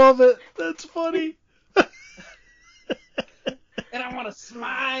weapons. I love it. That's funny. And I want to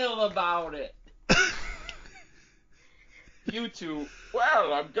smile about it. You two,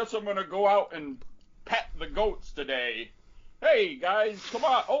 well, I guess I'm going to go out and pet the goats today. Hey, guys, come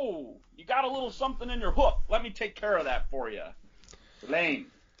on. Oh, you got a little something in your hoof. Let me take care of that for you. Lame.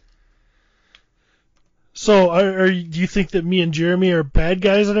 So, do you think that me and Jeremy are bad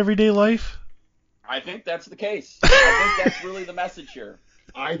guys in everyday life? I think that's the case. I think that's really the message here.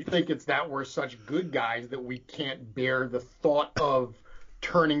 I think it's that we're such good guys that we can't bear the thought of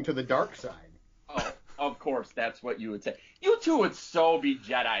turning to the dark side. Oh, of course, that's what you would say. You two would so be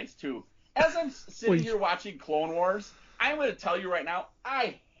Jedis, too. As I'm sitting here watching Clone Wars, I'm going to tell you right now,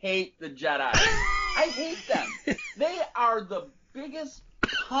 I hate the Jedi. I hate them. They are the biggest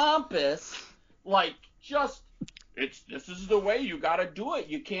pompous, like, just, this is the way you got to do it.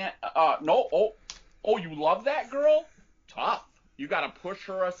 You can't, no, you love that girl? Tough. You got to push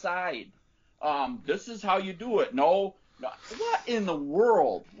her aside. This is how you do it. No. What in the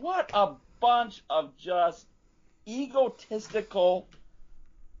world? What a bunch of just egotistical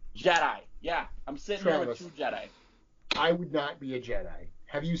Jedi. Yeah, I'm sitting here with two Jedi. I would not be a Jedi.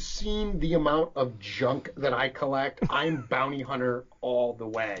 Have you seen the amount of junk that I collect? I'm bounty hunter all the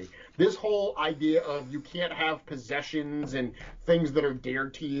way. This whole idea of you can't have possessions and things that are dear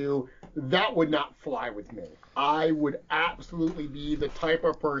to you, that would not fly with me. I would absolutely be the type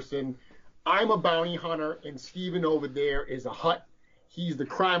of person, I'm a bounty hunter and Steven over there is a Hutt. He's the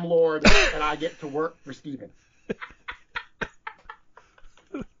crime lord and I get to work for Steven.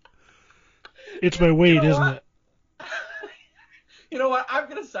 It's my weight, isn't it? You know what? I'm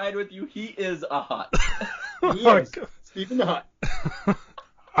going to side with you. He is a Hutt. He is. Stephen the Hutt.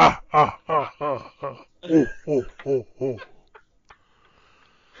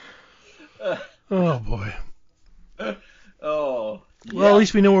 Oh, boy. Oh. Yeah. Well, at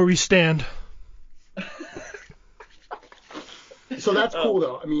least we know where we stand. So that's cool,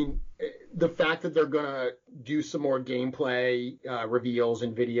 though. I mean, the fact that they're going to do some more gameplay reveals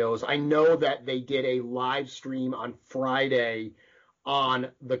and videos. I know that they did a live stream on Friday on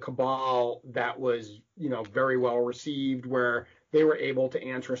the Cabal that was, very well received, where they were able to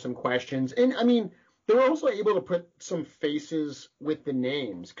answer some questions. And, I mean, they were also able to put some faces with the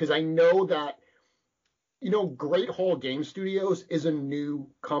names, because I know that, Great Hall Game Studios is a new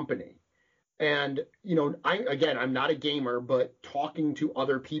company. And, I'm not a gamer, but talking to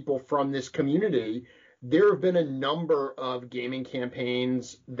other people from this community, there have been a number of gaming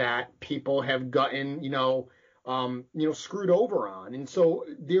campaigns that people have gotten, screwed over on. And so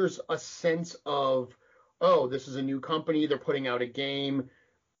there's a sense of, oh, this is a new company. They're putting out a game.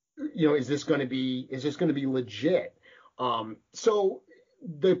 Is this going to be legit? So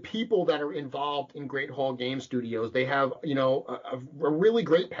the people that are involved in Great Hall Game Studios, they have, a really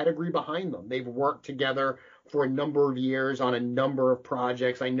great pedigree behind them. They've worked together for a number of years on a number of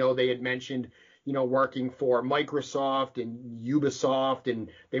projects. I know they had mentioned, working for Microsoft and Ubisoft, and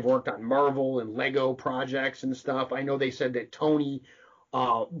they've worked on Marvel and Lego projects and stuff. I know they said that Tony,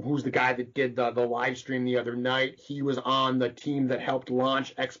 who's the guy that did the live stream the other night, he was on the team that helped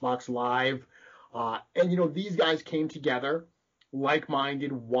launch Xbox Live. And these guys came together,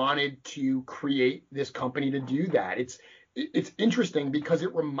 like-minded, wanted to create this company to do that. It's interesting because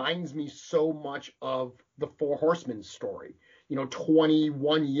it reminds me so much of the Four Horsemen story.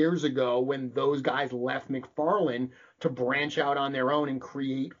 21 years ago when those guys left McFarlane to branch out on their own and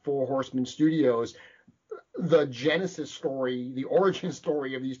create Four Horsemen Studios. the genesis story, the origin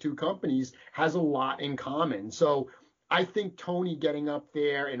story of these two companies has a lot in common. So I think Tony getting up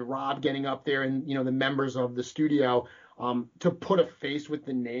there and Rob getting up there and, you know, the members of the studio to put a face with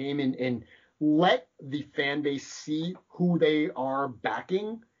the name and let the fan base see who they are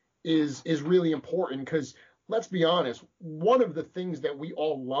backing is really important, because let's be honest, one of the things that we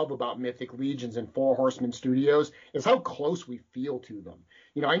all love about Mythic Legions and Four Horsemen Studios is how close we feel to them.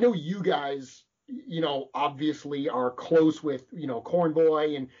 You know, I know you guys, you know, obviously are close with, you know,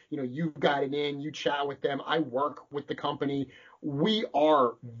 Cornboy, and, you know, you've got it in, you chat with them. I work with the company. We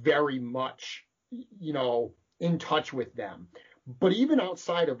are very much, you know, in touch with them. But even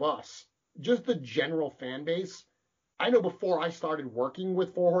outside of us, just the general fan base, I know before I started working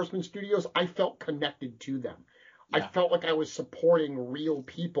with Four Horsemen Studios, I felt connected to them. Yeah. I felt like I was supporting real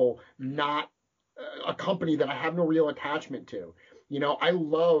people, not a company that I have no real attachment to. You know, I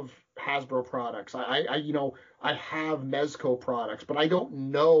love Hasbro products. I you know, I have Mezco products, but I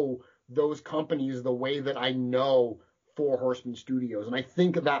don't know those companies the way that I know Four Horsemen Studios. And I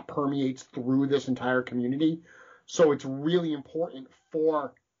think that permeates through this entire community. So it's really important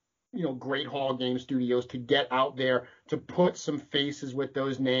for, you know, Great Hall Game Studios to get out there, to put some faces with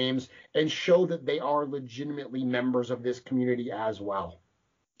those names and show that they are legitimately members of this community as well.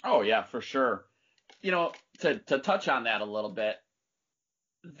 Oh, yeah, for sure. You know, to touch on that a little bit,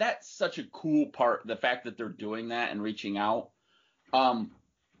 that's such a cool part, the fact that they're doing that and reaching out.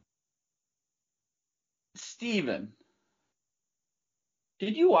 Steven,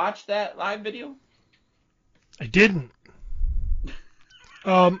 did you watch that live video? I didn't.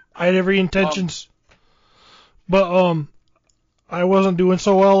 I had every intentions, but I wasn't doing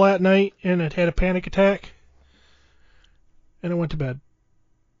so well that night, and it had a panic attack, and I went to bed.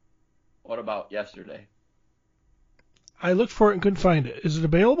 What about yesterday? I looked for it and couldn't find it. Is it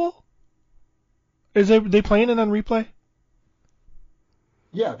available? Is they playing it on replay?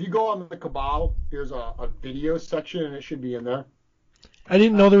 Yeah, if you go on the Cabal, there's a video section, and it should be in there. I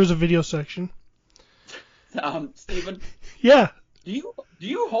didn't know there was a video section. Steven? Yeah. Do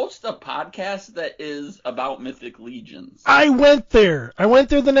you host a podcast that is about Mythic Legions? I went there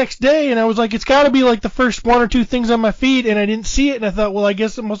the next day, and I was like, it's got to be like the first one or two things on my feed, and I didn't see it, and I thought, well, I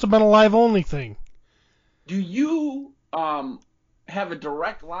guess it must have been a live-only thing. Do you have a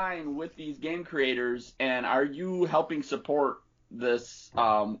direct line with these game creators, and are you helping support this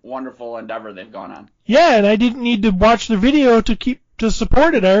wonderful endeavor they've gone on? Yeah, and I didn't need to watch the video to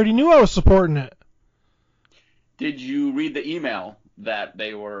support it. I already knew I was supporting it. Did you read the email that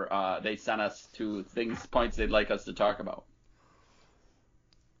they sent us to points they'd like us to talk about?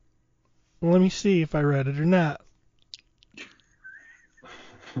 Well, let me see if I read it or not.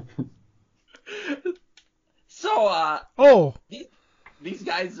 So, these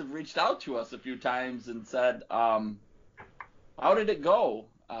guys have reached out to us a few times and said, how did it go?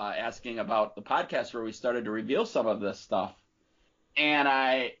 Asking about the podcast where we started to reveal some of this stuff. And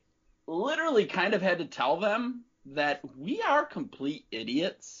I literally kind of had to tell them that we are complete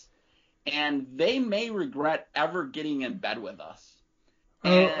idiots, and they may regret ever getting in bed with us.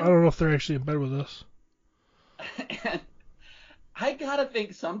 I don't know if they're actually in bed with us. And I gotta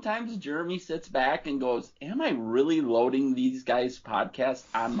think sometimes Jeremy sits back and goes, am I really loading these guys' podcasts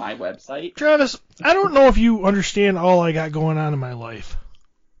on my website? Travis, I don't know if you understand all I got going on in my life.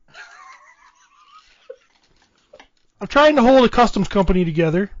 I'm trying to hold a customs company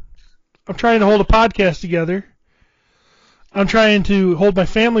together. I'm trying to hold a podcast together. I'm trying to hold my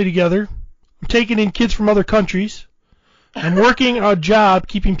family together. I'm taking in kids from other countries. I'm working a job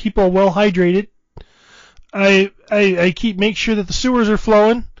keeping people well hydrated. I make sure that the sewers are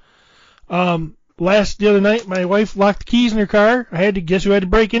flowing. The other night, my wife locked the keys in her car. I had to guess who had to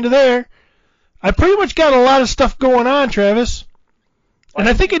break into there. I pretty much got a lot of stuff going on, Travis, and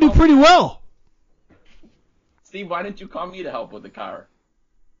I think I do pretty well. Steve, why didn't you call me to help with the car?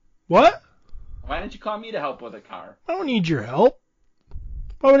 What? Why didn't you call me to help with a car? I don't need your help.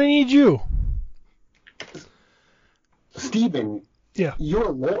 Why would I need you? Steven, yeah, you're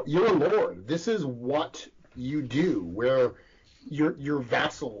a lord. This is what you do, where your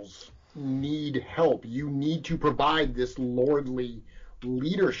vassals need help. You need to provide this lordly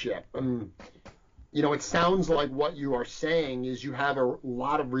leadership. You know, it sounds like what you are saying is you have a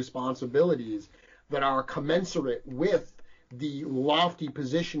lot of responsibilities that are commensurate with the lofty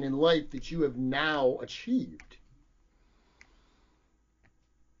position in life that you have now achieved.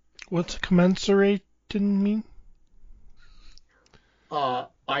 What's commensurate mean?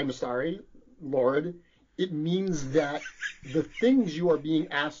 I'm sorry, Lord. It means that the things you are being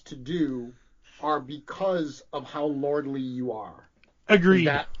asked to do are because of how lordly you are. Agreed.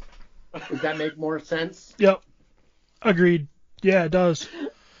 Does that make more sense? Yep. Agreed. Yeah, it does.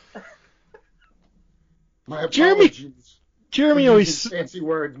 My Jeremy apologies. for using always fancy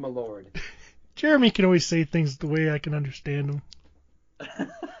words, my lord. Jeremy can always say things the way I can understand them.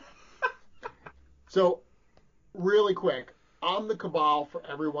 So, really quick, on the Cabal, for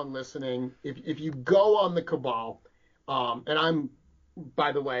everyone listening, if you go on the Cabal, and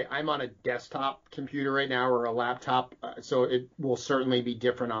by the way, I'm on a desktop computer right now or a laptop, so it will certainly be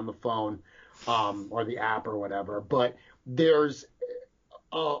different on the phone or the app or whatever. But there's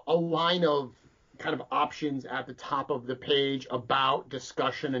a line of kind of options at the top of the page about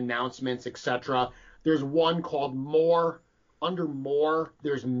discussion, announcements, etc. There's one called More. Under More,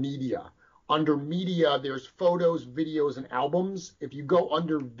 there's Media. Under Media, there's photos, videos, and albums. If you go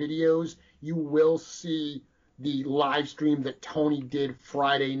under videos, you will see the live stream that Tony did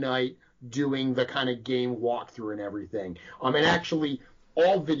Friday night doing the kind of game walkthrough and everything. And actually,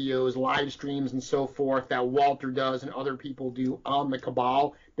 all videos, live streams, and so forth that Walter does and other people do on the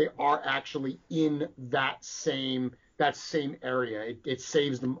Cabal, they are actually in that same area. It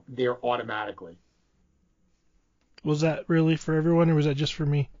saves them there automatically. Was that really for everyone, or was that just for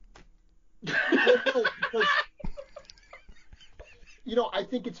me? Because, I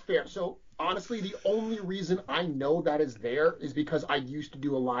think it's fair. So honestly, the only reason I know that is there is because I used to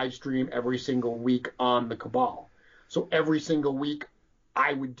do a live stream every single week on the Cabal. So every single week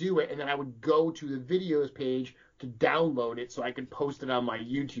I would do it, and then I would go to the videos page to download it so I could post it on my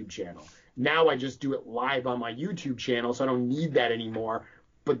YouTube channel. Now I just do it live on my YouTube channel, so I don't need that anymore.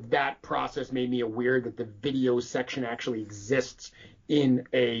 But that process made me aware that the video section actually exists in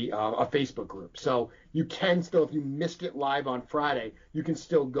a Facebook group. So you can still, if you missed it live on Friday, you can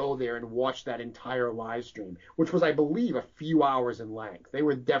still go there and watch that entire live stream, which was, I believe, a few hours in length. They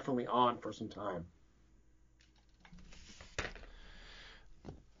were definitely on for some time.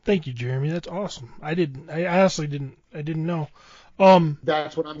 Thank you, Jeremy. That's awesome. I honestly didn't know.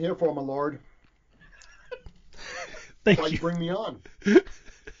 That's what I'm here for, my lord. Thank Why you. Bring me on. Is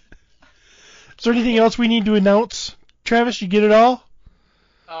there anything else we need to announce? Travis, you get it all?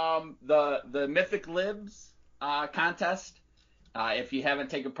 The Mythic Libs contest. If you haven't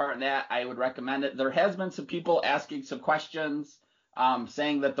taken part in that, I would recommend it. There has been some people asking some questions,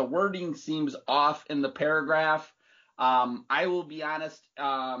 saying that the wording seems off in the paragraph. I will be honest.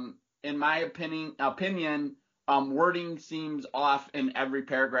 In my opinion, wording seems off in every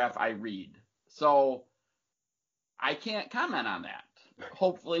paragraph I read. So I can't comment on that.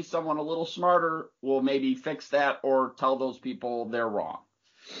 Hopefully someone a little smarter will maybe fix that or tell those people they're wrong.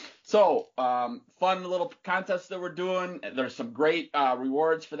 So, fun little contest that we're doing. There's some great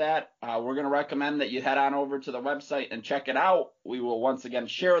rewards for that. We're going to recommend that you head on over to the website and check it out. We will once again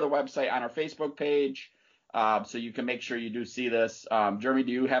share the website on our Facebook page, so you can make sure you do see this. Jeremy,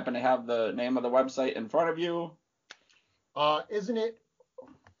 do you happen to have the name of the website in front of you? Isn't it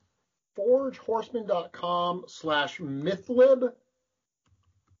forgehorseman.com/mythlib?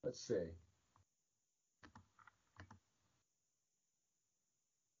 Let's see.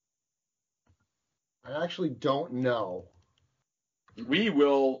 I actually don't know. We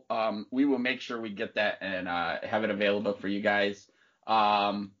will make sure we get that and have it available for you guys.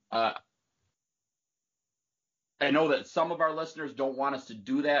 I know that some of our listeners don't want us to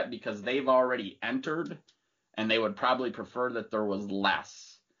do that because they've already entered, and they would probably prefer that there was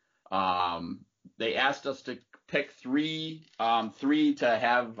less. They asked us to pick three to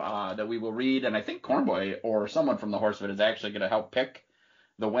have that we will read, and I think Cornboy or someone from the Horsefit is actually going to help pick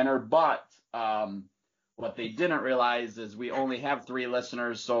the winner. But what they didn't realize is we only have 3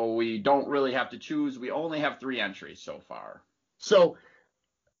 listeners, so we don't really have to choose. We only have 3 entries so far. So,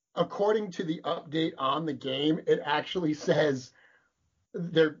 according to the update on the game, it actually says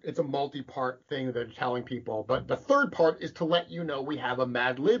it's a multi-part thing that they're telling people. But the third part is to let you know we have a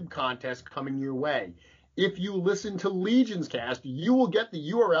Mad Lib contest coming your way. If you listen to Legion's Cast, you will get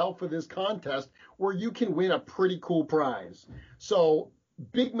the URL for this contest where you can win a pretty cool prize. So,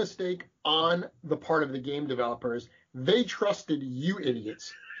 big mistake on the part of the game developers. They trusted you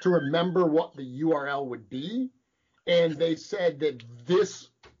idiots to remember what the URL would be, and they said that this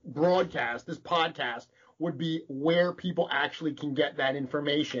podcast, would be where people actually can get that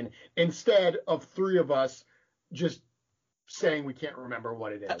information, instead of 3 of us just saying we can't remember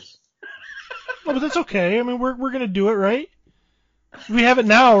what it is. Oh, but that's okay. I mean, we're gonna do it, right? We have it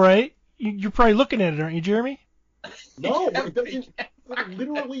now, right? You're probably looking at it, aren't you, Jeremy? No, it doesn't.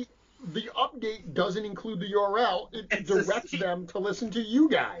 Literally, the update doesn't include the URL. It directs them to listen to you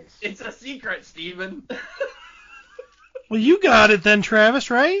guys. It's a secret, Steven. Well, you got it then, Travis,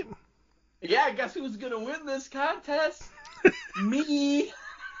 right? Yeah, guess who's going to win this contest? Me.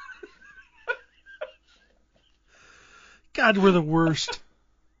 God, we're the worst.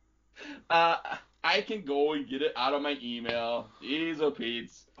 I can go and get it out of my email. Jeez, oh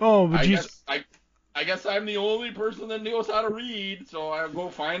Pete's. Oh, but I guess I'm the only person that knows how to read, so I'll go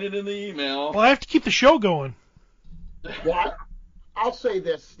find it in the email. Well, I have to keep the show going. Well, I'll say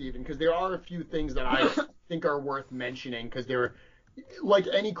this, Stephen, because there are a few things that I think are worth mentioning, because they're like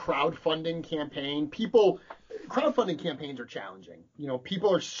any crowdfunding campaign. Crowdfunding campaigns are challenging.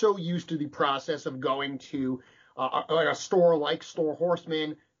 People are so used to the process of going to a store like Store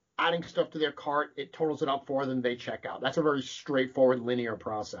Horseman, adding stuff to their cart, it totals it up for them, they check out. That's a very straightforward, linear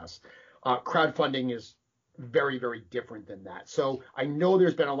process. Crowdfunding is very, very different than that. So I know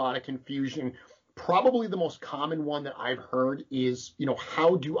there's been a lot of confusion. Probably the most common one that I've heard is,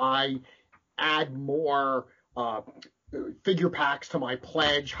 how do I add more figure packs to my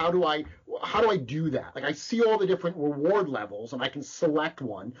pledge? How do I do that? Like, I see all the different reward levels and I can select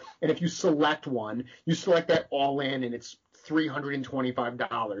one. And if you select one, you select that all in and it's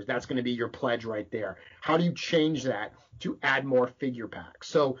 $325. That's going to be your pledge right there. How do you change that to add more figure packs?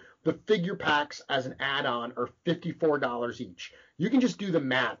 So the figure packs as an add-on are $54 each. You can just do the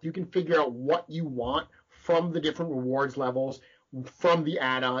math. You can figure out what you want from the different rewards levels, from the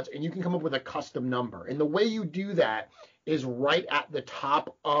add-ons, and you can come up with a custom number. And the way you do that is right at the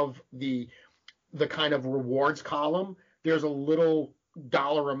top of the kind of rewards column. There's a little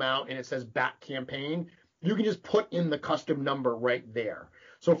dollar amount and it says back campaign. You can just put in the custom number right there.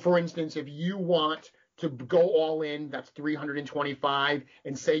 So for instance, if you want to go all in, that's $325,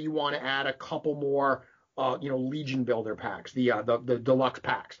 and say you want to add a couple more Legion Builder packs, the deluxe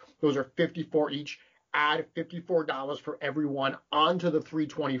packs. Those are $54 each. Add $54 for everyone onto the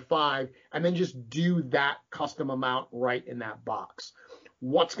 $325, and then just do that custom amount right in that box.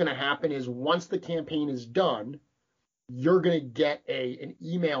 What's going to happen is once the campaign is done, you're going to get an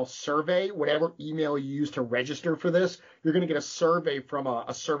email survey, whatever email you use to register for this. You're going to get a survey from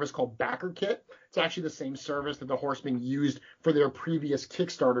a service called BackerKit. It's actually the same service that the Horsemen used for their previous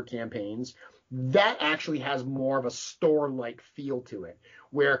Kickstarter campaigns. That actually has more of a store-like feel to it,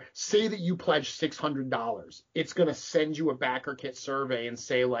 where say that you pledge $600, it's going to send you a BackerKit survey and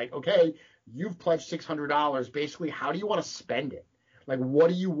say, like, okay, you've pledged $600. Basically, how do you want to spend it? Like, what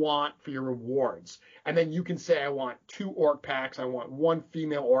do you want for your rewards? And then you can say, I want 2 orc packs. I want 1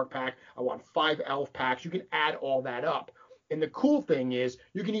 female orc pack. I want 5 elf packs. You can add all that up. And the cool thing is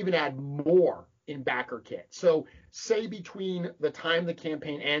you can even add more in BackerKit. So say between the time the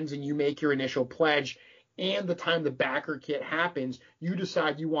campaign ends and you make your initial pledge and the time the BackerKit happens, you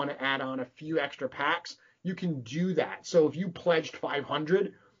decide you want to add on a few extra packs, you can do that. So if you pledged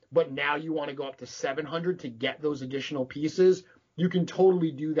 500, but now you want to go up to 700 to get those additional pieces, you can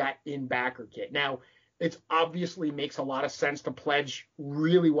totally do that in BackerKit. Now, it obviously makes a lot of sense to pledge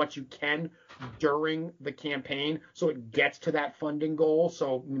really what you can during the campaign so it gets to that funding goal,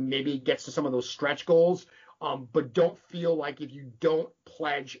 so maybe it gets to some of those stretch goals. But don't feel like if you don't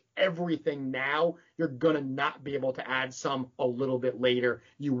pledge everything now, you're going to not be able to add some a little bit later.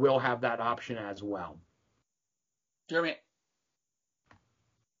 You will have that option as well. Jeremy,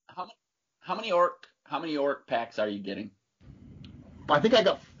 how many orc packs are you getting? I think I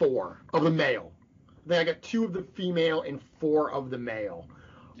got 4 of the male. Then I got 2 of the female and 4 of the male.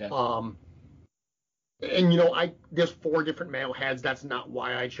 Yeah. And there's 4 different male heads. That's not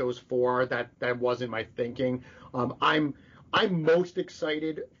why I chose 4. That wasn't my thinking. I'm most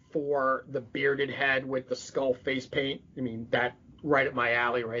excited for the bearded head with the skull face paint. I mean, that right up my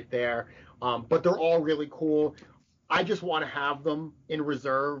alley right there. But they're all really cool. I just want to have them in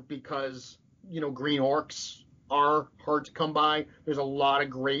reserve because green orcs are hard to come by. There's a lot of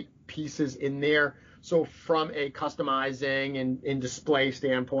great pieces in there. So from a customizing and display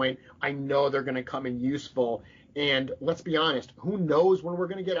standpoint, I know they're going to come in useful. And let's be honest, who knows when we're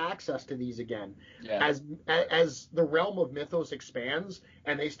going to get access to these again? Yeah. As the realm of Mythos expands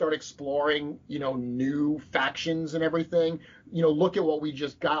and they start exploring, new factions and everything, look at what we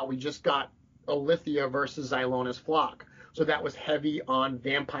just got. We just got Alithia versus Zylona's Flock. So that was heavy on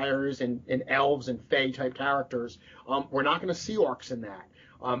vampires and elves and fae type characters. We're not going to see orcs in that.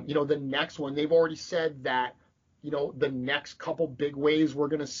 The next one, they've already said that, the next couple big waves we're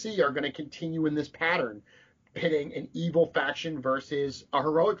going to see are going to continue in this pattern, pitting an evil faction versus a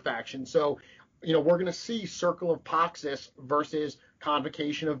heroic faction. So, we're going to see Circle of Poxus versus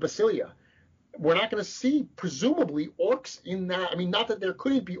Convocation of Basilia. We're not going to see, presumably, orcs in that. I mean, not that there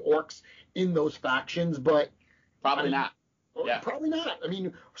couldn't be orcs in those factions, but probably not. Yeah. Probably not. I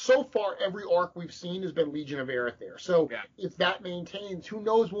mean, so far, every orc we've seen has been Legion of Arethyr. So if that maintains, who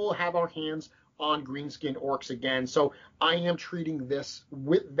knows, we'll have our hands on greenskin orcs again. So I am treating this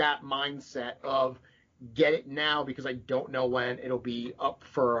with that mindset of get it now because I don't know when it'll be up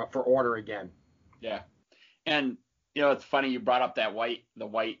for order again. Yeah. And, it's funny you brought up the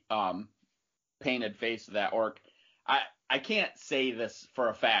white painted face of that orc. I can't say this for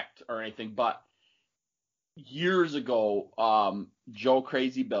a fact or anything, but years ago, Joe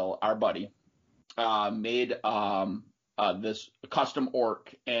Crazy Bill, our buddy, made this custom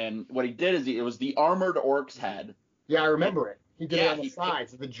orc, and what he did is it was the armored orc's head. Yeah, I remember it. He did it on the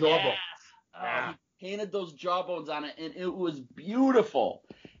sides, the jawbone. Yes. Yeah. He painted those jawbones on it, and it was beautiful.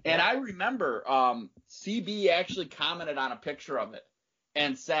 And I remember CB actually commented on a picture of it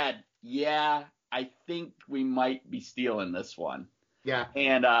and said, "Yeah, I think we might be stealing this one." Yeah.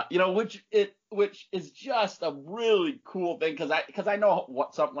 And which is just a really cool thing because I know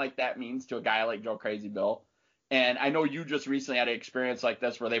what something like that means to a guy like Joe Crazy Bill. And I know you just recently had an experience like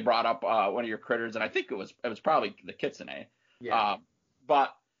this where they brought up one of your critters, and I think it was probably the kitsune. Yeah.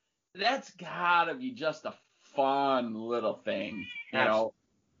 But that's gotta be just a fun little thing,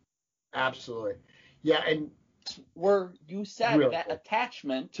 Absolutely. Yeah, and where you said really that cool.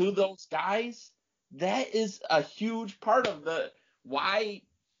 attachment to those guys, that is a huge part of the why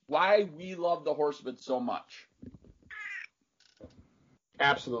we love the Horsemen so much.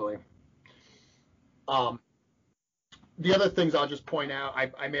 Absolutely. The other things I'll just point out,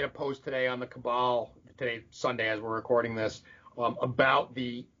 I made a post today on the Cabal, today Sunday as we're recording this, about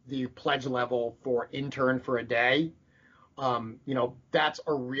the pledge level for intern for a day. That's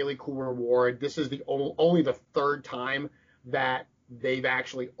a really cool reward. This is only the third time that they've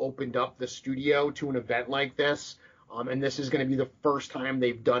actually opened up the studio to an event like this. And this is going to be the first time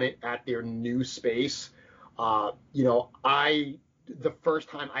they've done it at their new space. The first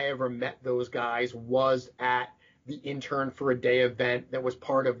time I ever met those guys was at the Intern for a Day event that was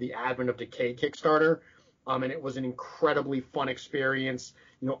part of the Advent of Decay Kickstarter. And it was an incredibly fun experience.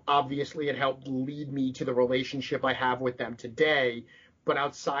 Obviously it helped lead me to the relationship I have with them today. But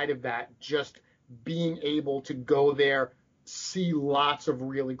outside of that, just being able to go there, see lots of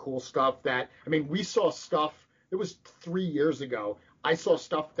really cool stuff we saw stuff, it was 3 years ago. I saw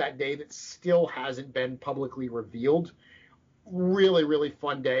stuff that day that still hasn't been publicly revealed. Really, really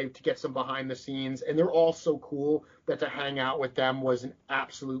fun day to get some behind the scenes. And they're all so cool that to hang out with them was an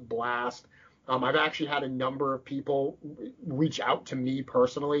absolute blast. I've actually had a number of people reach out to me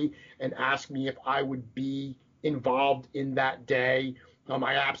personally and ask me if I would be involved in that day.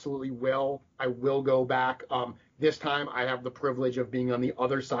 I absolutely will. I will go back. This time I have the privilege of being on the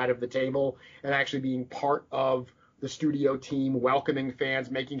other side of the table and actually being part of the studio team, welcoming fans,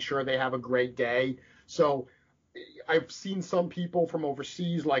 making sure they have a great day. So I've seen some people from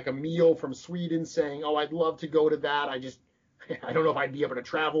overseas, like Emil from Sweden, saying, "Oh, I'd love to go to that. I don't know if I'd be able to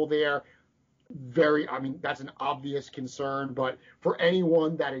travel there." That's an obvious concern, but for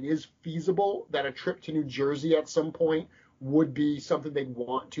anyone that it is feasible, that a trip to New Jersey at some point would be something they'd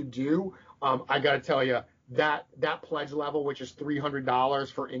want to do. I got to tell you, that pledge level, which is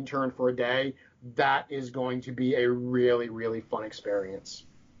 $300 for intern for a day, that is going to be a really, really fun experience.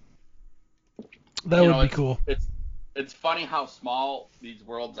 That would be cool. It's funny how small these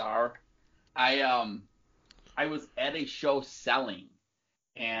worlds are. I was at a show selling,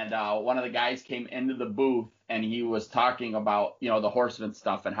 and one of the guys came into the booth, and he was talking about the Horseman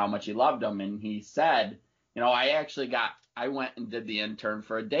stuff and how much he loved them, and he said, I went and did the intern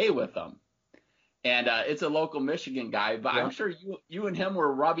for a day with him. And it's a local Michigan guy, but yeah. I'm sure you and him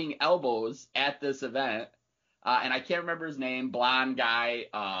were rubbing elbows at this event. And I can't remember his name, blonde guy,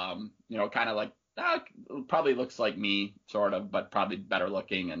 kind of like, probably looks like me, sort of, but probably better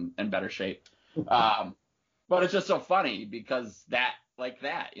looking and better shape. But it's just so funny because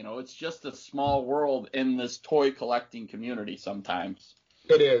it's just a small world in this toy collecting community sometimes.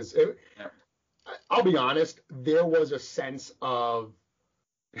 It is. I'll be honest, there was a sense of...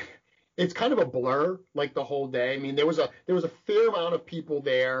 It's kind of a blur, like the whole day. There was a fair amount of people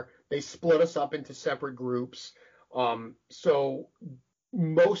there. They split us up into separate groups. So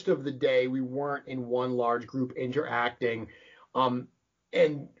most of the day we weren't in one large group interacting. And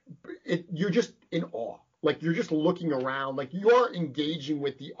you're just in awe. Like you're just looking around. Like you are engaging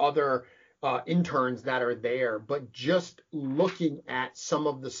with the other interns that are there, but just looking at some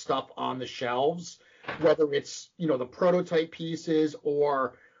of the stuff on the shelves, whether it's the prototype pieces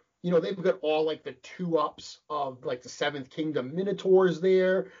or they've got all like the 2-ups of like the Seventh Kingdom Minotaurs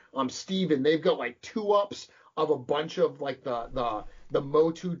there. Steven, they've got like 2-ups of a bunch of like the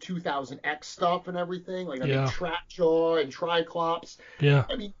Motu 2000X stuff and everything, like Trapjaw and Triclops. Yeah.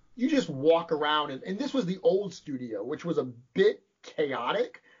 You just walk around and this was the old studio, which was a bit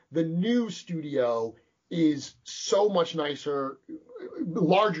chaotic. The new studio is so much nicer,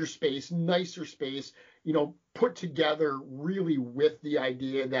 larger space, nicer space, put together really with the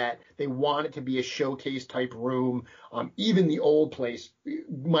idea that they want it to be a showcase type room. Even the old place,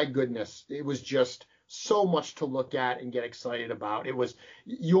 my goodness, it was just so much to look at and get excited about.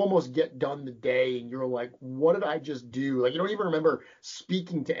 You almost get done the day and you're like, what did I just do? Like, you don't even remember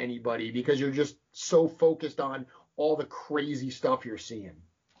speaking to anybody because you're just so focused on all the crazy stuff you're seeing.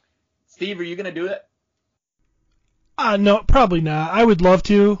 Steve, are you going to do it? No, probably not. I would love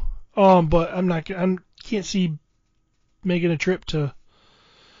to, but I'm not. Can't see making a trip to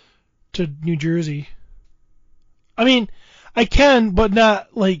New Jersey. I mean, I can, but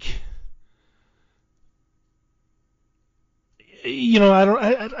not like.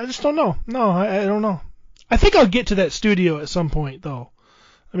 I just don't know. No, I don't know. I think I'll get to that studio at some point, though.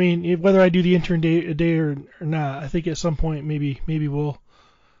 I mean, whether I do the intern day or not, I think at some point maybe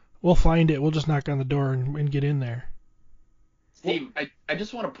we'll find it. We'll just knock on the door and get in there. Steve, I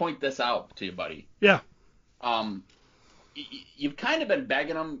just want to point this out to you, buddy. Yeah. You've kind of been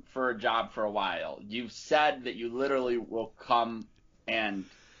begging them for a job for a while. You've said that you literally will come and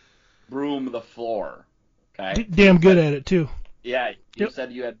broom the floor. Okay. Damn good at it too. Yeah, you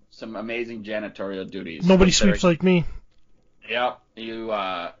said you had some amazing janitorial duties. Nobody sweeps like me. Yep.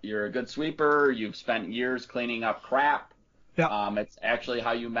 You're a good sweeper. You've spent years cleaning up crap. Yeah. It's actually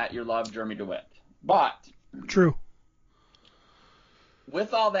how you met your love, Jeremy DeWitt. But true.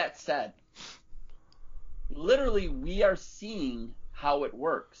 With all that said, literally we are seeing how it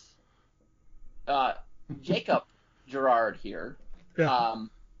works. Jacob Gerard here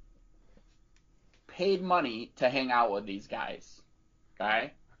paid money to hang out with these guys.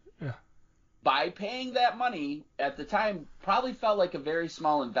 Okay? Yeah. By paying that money at the time probably felt like a very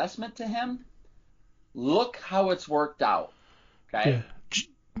small investment to him. Look how it's worked out. Okay? Yeah.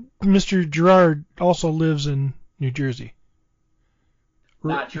 Mr. Gerard also lives in New Jersey.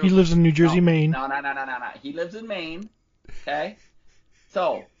 Not true. He lives in New Jersey, Maine. No. He lives in Maine. Okay?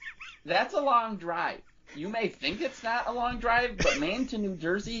 So, that's a long drive. You may think it's not a long drive, but Maine to New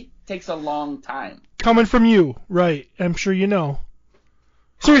Jersey takes a long time. Coming from you, right. I'm sure you know.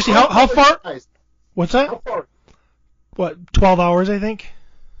 Seriously, how far? What's that? How far? What, 12 hours, I think?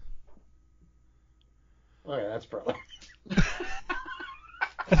 Oh, yeah, that's probably.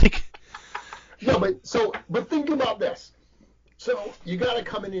 I think. No, but think about this. So you got to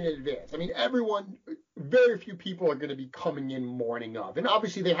come in advance. I mean, very few people are going to be coming in morning of. And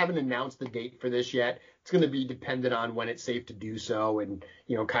obviously they haven't announced the date for this yet. It's going to be dependent on when it's safe to do so and,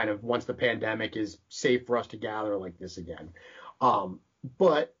 kind of once the pandemic is safe for us to gather like this again.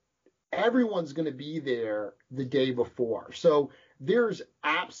 But everyone's going to be there the day before. So there's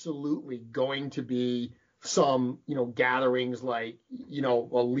absolutely going to be some, gatherings like,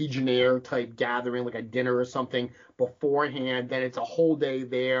 a Legionnaire type gathering, like a dinner or something beforehand. Then it's a whole day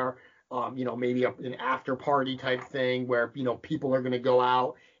there, maybe an after party type thing where, people are going to go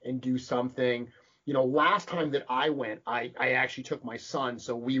out and do something. Last time that I went, I actually took my son.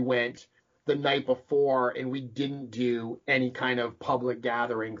 So we went the night before and we didn't do any kind of public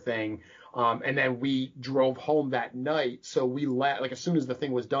gathering thing. And then we drove home that night. So we left, like as soon as the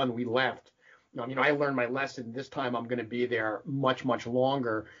thing was done, we left. I learned my lesson. This time I'm going to be there much, much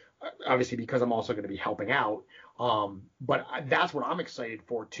longer, obviously because I'm also going to be helping out. But that's what I'm excited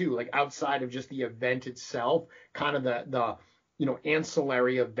for too. Like outside of just the event itself, kind of the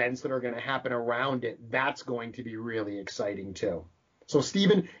ancillary events that are going to happen around it. That's going to be really exciting too. So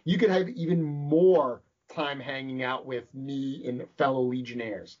Stephen, you could have even more time hanging out with me and fellow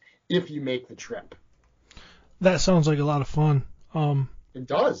Legionnaires if you make the trip. That sounds like a lot of fun. It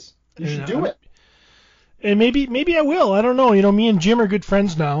does. You should do it. And maybe I will. I don't know. Me and Jim are good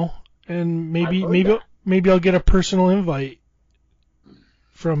friends now, and maybe I'll get a personal invite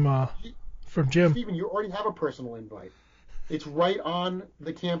from Jim. Stephen, you already have a personal invite. It's right on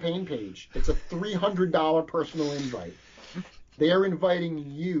the campaign page. It's a $300 personal invite. They are inviting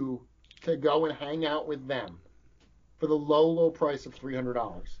you to go and hang out with them for the low price of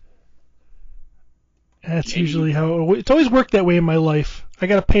 $300. That's usually how it's always worked that way in my life. I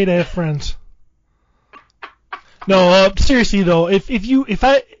gotta pay to have friends. No, seriously though, if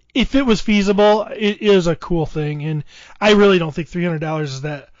it was feasible, it is a cool thing, and I really don't think $300 is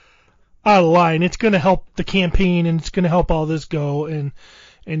that out of line. It's gonna help the campaign, and it's gonna help all this go, and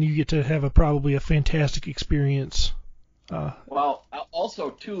you get to have probably a fantastic experience. Well, also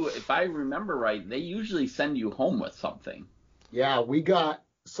too, if I remember right, they usually send you home with something. Yeah,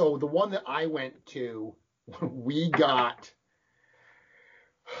 so the one that I went to, we got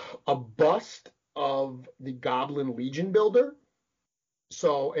a bust of the Goblin Legion builder.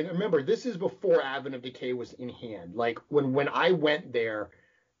 So, and remember, this is before Advent of Decay was in hand. Like when I went there,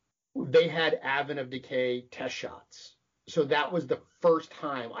 they had Advent of Decay test shots. So that was the first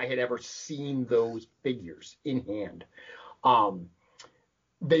time I had ever seen those figures in hand.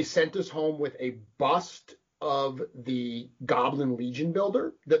 They sent us home with a bust of the Goblin Legion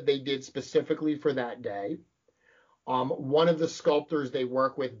builder that they did specifically for that day. One of the sculptors they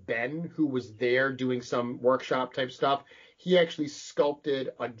work with, Ben, who was there doing some workshop type stuff, he actually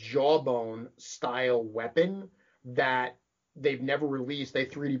sculpted a Jawbone style weapon that they've never released. They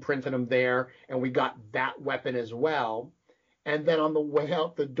 3D printed them there, and we got that weapon as well. And then on the way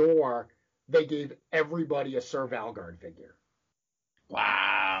out the door, they gave everybody a Sir Valgard figure.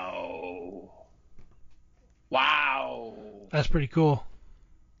 Wow. Wow. That's pretty cool.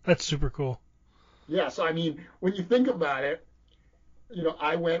 That's super cool. Yeah, so I mean, when you think about it,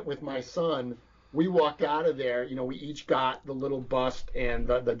 I went with my son. We walked out of there, we each got the little bust and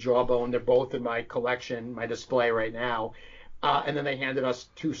the Jawbone. They're both in my collection, my display right now. And then they handed us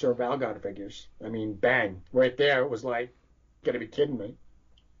 2 Sir Valgard figures. I mean, bang, right there. It was like, gotta be kidding me.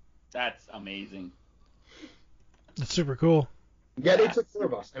 That's amazing. That's super cool. Yeah, they took care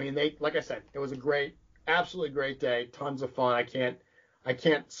of us. I mean, like I said, it was a absolutely great day. Tons of fun. I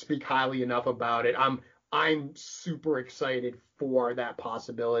can't speak highly enough about it. I'm super excited for that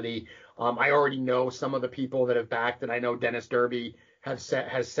possibility. I already know some of the people that have backed it. I know Dennis Derby has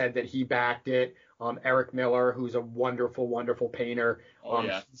said that he backed it. Eric Miller, who's a wonderful, wonderful painter,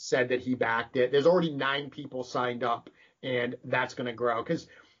 said that he backed it. There's already 9 people signed up, and that's going to grow. Because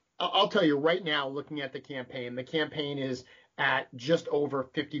I'll tell you right now, looking at the campaign is at just over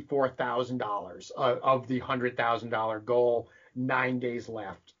 $54,000 of the $100,000 goal. 9 days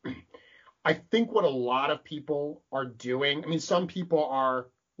left. I think what a lot of people are doing, I mean, some people are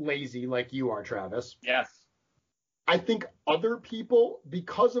lazy like you are, Travis. Yes. I think other people,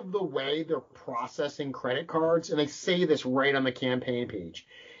 because of the way they're processing credit cards, and they say this right on the campaign page,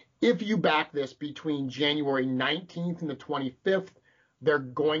 if you back this between January 19th and the 25th, they're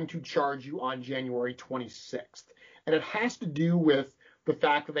going to charge you on January 26th. And it has to do with the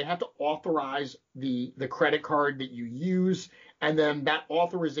fact that they have to authorize the credit card that you use, and then that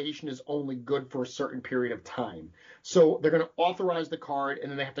authorization is only good for a certain period of time. So they're going to authorize the card,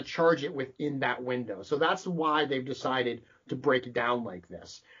 and then they have to charge it within that window. So that's why they've decided to break it down like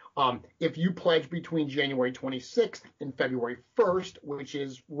this. If you pledge between January 26th and February 1st, which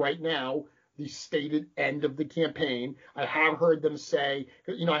is right now the stated end of the campaign, I have heard them say,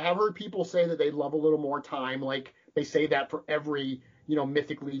 I have heard people say that they love a little more time, like they say that for every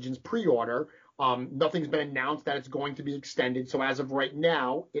Mythic Legion's pre-order. Nothing's been announced that it's going to be extended. So as of right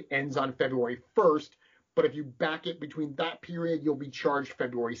now, it ends on February 1st. But if you back it between that period, you'll be charged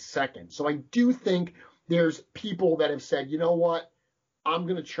February 2nd. So I do think there's people that have said, you know what, I'm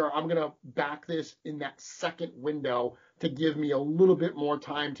going to back this in that second window to give me a little bit more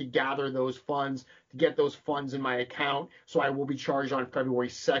time to gather those funds, to get those funds in my account. So I will be charged on February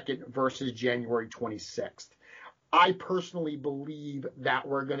 2nd versus January 26th. I personally believe that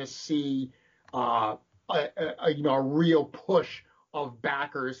we're going to see a real push of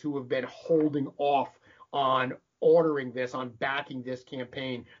backers who have been holding off on ordering this, on backing this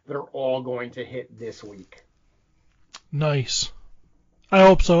campaign, that are all going to hit this week. Nice. I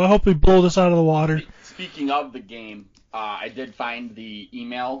hope so. I hope we blow this out of the water. Speaking of the game, I did find the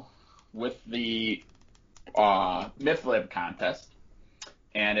email with the MythLib contest,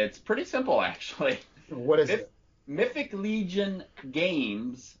 and it's pretty simple, actually. What is it?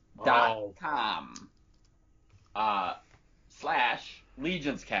 MythicLegionGames.com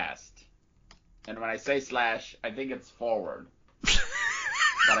 /LegionsCast. And when I say slash, I think it's forward.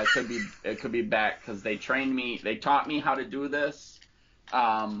 But it could be back, because they taught me how to do this,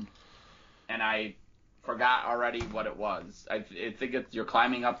 and I forgot already what it was. I think it's you're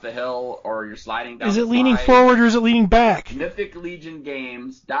climbing up the hill or you're sliding down. Is it leaning forward or is it leaning back?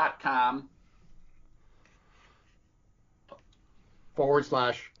 MythicLegionGames.com /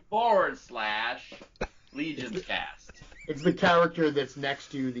 LegionsCast. It's the character that's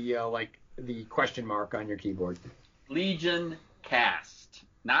next to the question mark on your keyboard. Legion Cast,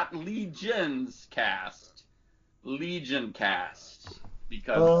 not Legions Cast. Legion Cast,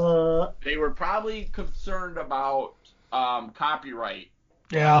 because they were probably concerned about copyright.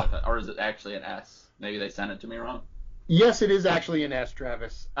 Yeah. Or is it actually an S? Maybe they sent it to me wrong. Yes, it is actually an S,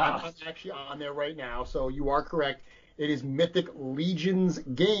 Travis. I'm actually on there right now, so you are correct. It is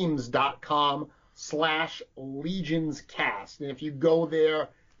MythicLegionsGames.com /LegionsCast. And if you go there,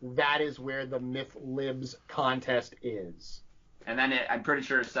 that is where the MythLibs contest is. And then I'm pretty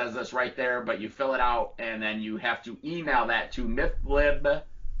sure it says this right there, but you fill it out, and then you have to email that to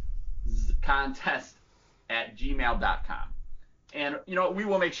mythlibcontest@gmail.com. And, we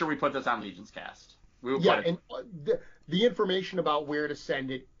will make sure we put this on Legions Cast. We will Yeah, put it. And the information about where to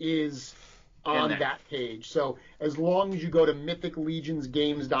send it is on that page. So as long as you go to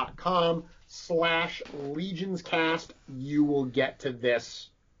mythiclegionsgames.com/legionscast, you will get to this.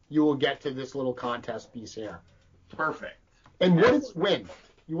 You will get to this little contest piece here. Perfect. And what does it win?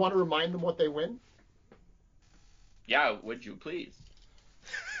 You want to remind them what they win? Yeah, would you please?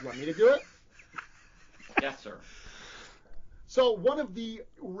 You want me to do it? Yes, sir. So one of the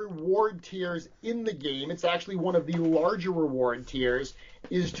reward tiers in the game, it's actually one of the larger reward tiers,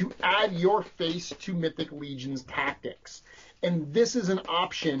 is to add your face to Mythic Legion's tactics. And this is an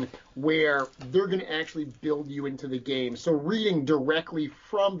option where they're going to actually build you into the game. So reading directly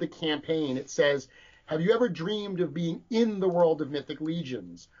from the campaign, it says, have you ever dreamed of being in the world of Mythic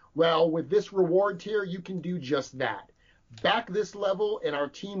Legions? Well, with this reward tier, you can do just that. Back this level, and our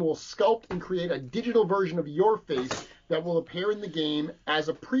team will sculpt and create a digital version of your face that will appear in the game as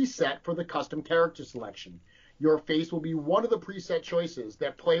a preset for the custom character selection. Your face will be one of the preset choices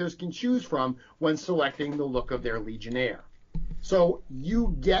that players can choose from when selecting the look of their Legionnaire. So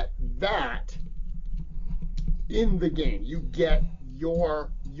you get that in the game. You get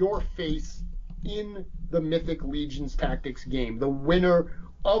your face in the Mythic Legions Tactics game. The winner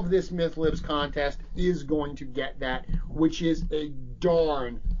of this MythLibs contest is going to get that, which is a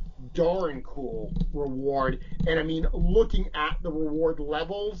darn cool reward. And I mean, looking at the reward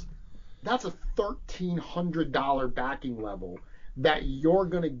levels, that's a $1,300 backing level that you're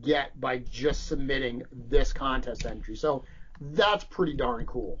going to get by just submitting this contest entry. So that's pretty darn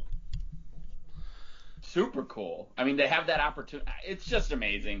cool. Super cool. I mean, to have that opportunity, it's just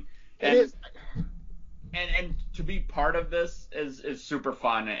amazing. It is. And to be part of this is super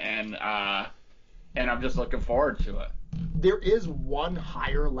fun, and I'm just looking forward to it. There is one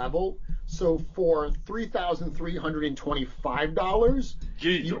higher level. So for $3,325,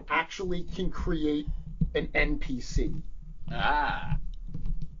 you actually can create an NPC. Ah.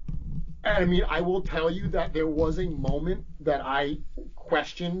 And I mean, I will tell you that there was a moment that I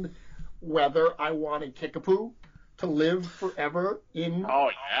questioned whether I wanted Kickapoo to live forever in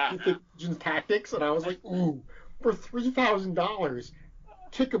Mythic Legion's Tactics, and I was like, ooh, for $3,000,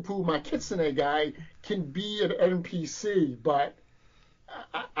 Kickapoo, my Kitsune guy, can be an NPC, but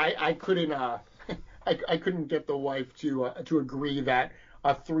I couldn't I couldn't get the wife to agree that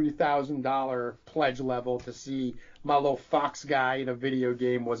a $3,000 pledge level to see my little fox guy in a video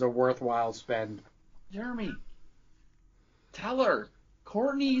game was a worthwhile spend. Jeremy, tell her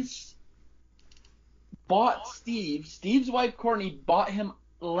Courtney's bought Steve's wife Courtney bought him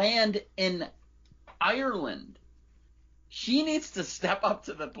land in Ireland. She needs to step up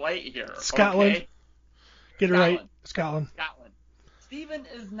to the plate here. Scotland. Okay? Get it right. Scotland. Steven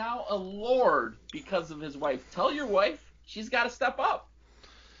is now a lord because of his wife. Tell your wife she's got to step up.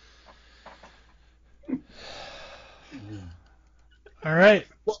 All right.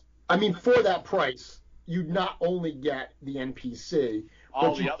 Well, I mean, for that price, you not only get the NPC,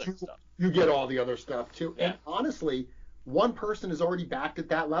 but you get all the other stuff too. Yeah. And honestly, one person is already backed at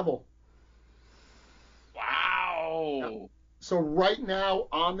that level. Wow. So right now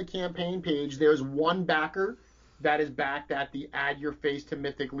on the campaign page, there's one backer that is backed at the add your face to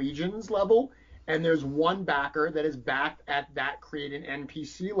Mythic Legions level, and there's one backer that is backed at that create an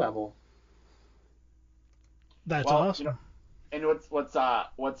NPC level. That's awesome. And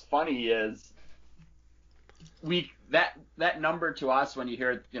what's funny is that number to us when you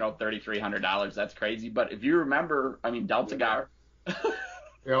hear $3,300, that's crazy. But if you remember, I mean, Deltagar.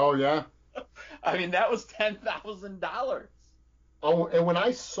 Oh yeah. I mean, that was $10,000. Oh, and when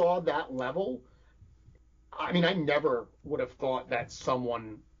I saw that level, I mean, I never would have thought that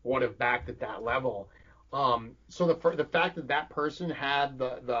someone would have backed at that level. So the fact that that person had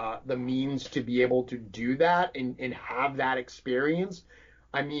the means to be able to do that and have that experience,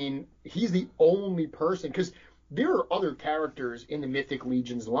 I mean, he's the only person, because there are other characters in the Mythic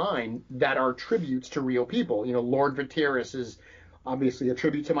Legions line that are tributes to real people. Lord Vateris is obviously a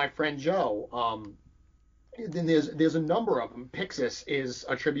tribute to my friend Joe. Then there's a number of them. Pixis is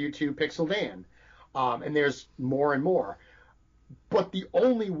a tribute to Pixel Dan. And there's more and more. But the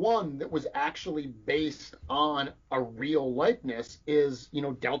only one that was actually based on a real likeness is,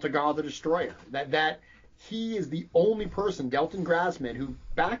 Deltagar the Destroyer. That he is the only person, Delton Grasman, who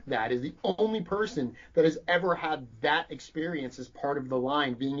backed that, is the only person that has ever had that experience as part of the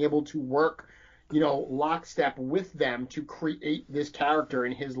line, being able to work, lockstep with them to create this character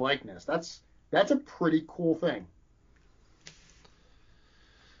in his likeness. That's a pretty cool thing.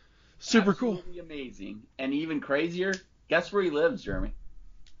 Super cool. Absolutely amazing. And even crazier, guess where he lives, Jeremy?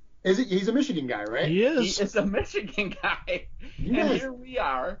 He's a Michigan guy, right? He is. He is a Michigan guy. You And guys- here we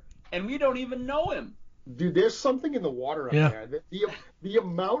are, and we don't even know him. Dude, there's something in the water up Yeah. there. The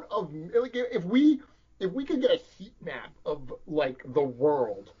amount of like if we could get a heat map of like the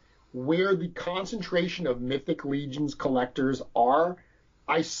world where the concentration of Mythic Legions collectors are,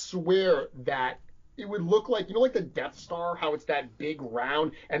 I swear that it would look like, you know, like the Death Star, how it's that big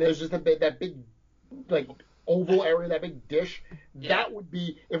round and there's just that big like oval area, that big dish. Yeah. That would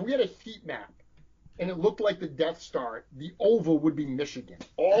be, if we had a heat map and it looked like the Death Star, the oval would be Michigan.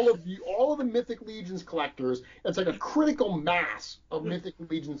 All of the Mythic Legions collectors, it's like a critical mass of Mythic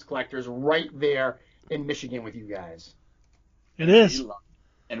Legions collectors right there in Michigan with you guys. It is.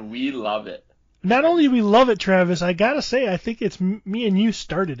 And we love it. Not only do we love it, Travis, I gotta say, I think it's me and you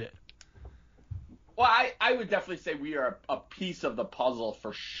started it. Well, I would definitely say we are a piece of the puzzle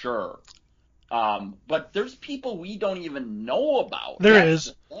for sure. But there's people we don't even know about. There That's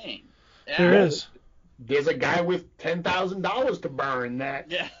is. the thing. Yeah. There is. There's a guy with $10,000 to burn that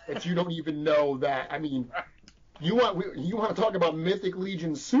Yeah. that you don't even know that. I mean, you want to talk about Mythic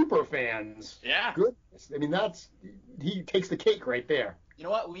Legion super fans? Yeah. Goodness, I mean he takes the cake right there. You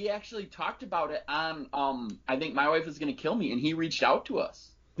know what? We actually talked about it on I think My Wife Is Gonna Kill Me, and he reached out to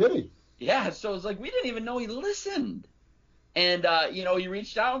us. Did he? Yeah, so it's like we didn't even know he listened. And he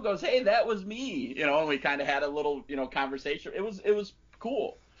reached out and goes, "Hey, that was me." And we kind of had a little, conversation. It was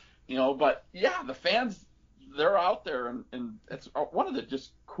cool. But yeah, the fans, they're out there, and it's one of the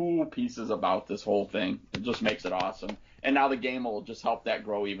just cool pieces about this whole thing. It just makes it awesome. And now the game will just help that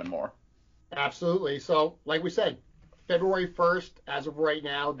grow even more. Absolutely. So, like we said, February 1st, as of right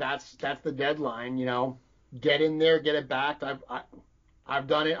now, that's the deadline. Get in there, get it backed. I've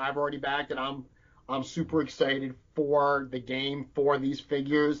done it. I've already backed it. I'm super excited for the game, for these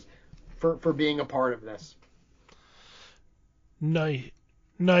figures, for being a part of this.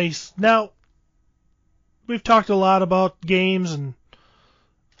 Nice. Now, we've talked a lot about games and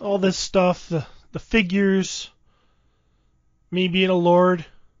all this stuff, the figures, me being a lord.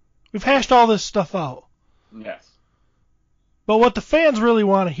 We've hashed all this stuff out. Yes. But what the fans really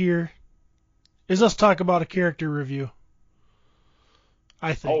want to hear is us talk about a character review.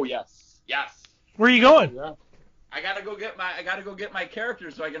 I think. Oh yes. Where are you going? Yeah. I gotta go get my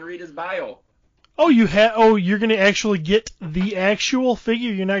character so I can read his bio. Oh, you're gonna actually get the actual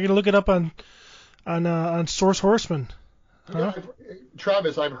figure. You're not gonna look it up on Source Horseman. Huh?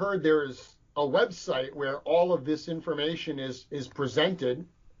 Travis, I've heard there's a website where all of this information is presented.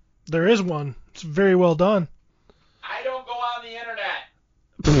 There is one. It's very well done. I don't go on the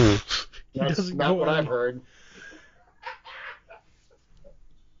internet. He That's doesn't not go what on. I've heard.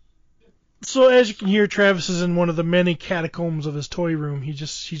 So as you can hear, Travis is in one of the many catacombs of his toy room. He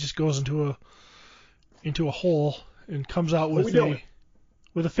just goes into a hole and comes out What with we doing? a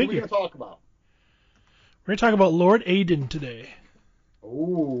What are we figure. going to talk about? We're gonna talk about Lord Aiden today.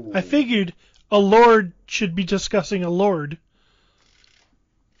 Ooh. I figured a lord should be discussing a lord.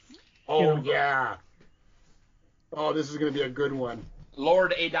 Oh, know. yeah. Oh, this is going to be a good one.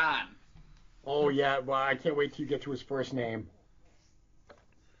 Lord Adon. Oh, yeah. Well, I can't wait till you get to his first name.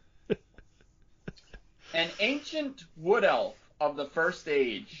 An ancient wood elf of the first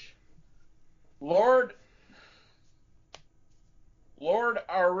age. Lord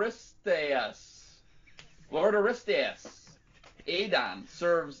Aristeas Adon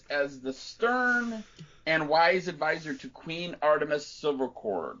serves as the stern and wise advisor to Queen Artemis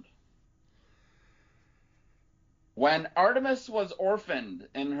Silvercord. When Artemis was orphaned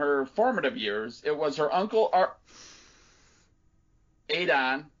in her formative years, it was her uncle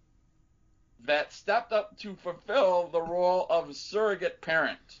Adon that stepped up to fulfill the role of surrogate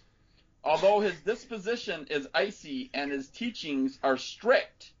parent. Although his disposition is icy and his teachings are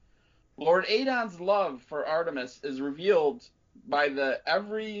strict, Lord Adon's love for Artemis is revealed by the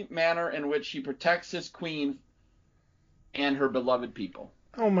every manner in which he protects his queen and her beloved people.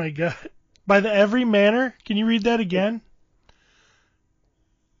 Oh my god. By the every manner? Can you read that again?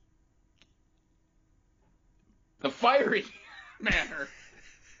 The fiery manner.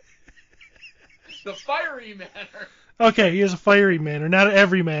 The fiery manner. Okay, he has a fiery manner, not an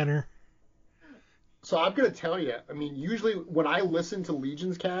every manner. So I'm going to tell you, I mean, usually when I listen to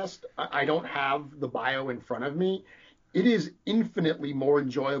Legion's Cast, I don't have the bio in front of me. It is infinitely more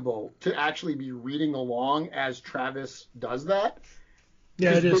enjoyable to actually be reading along as Travis does that.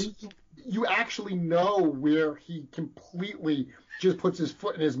 Yeah, it Because is. then you actually know where he completely just puts his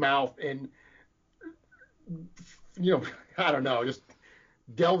foot in his mouth and, I don't know, just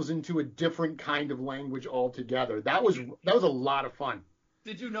delves into a different kind of language altogether. That was a lot of fun.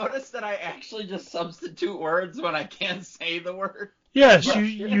 Did you notice that I actually just substitute words when I can't say the word? Yes,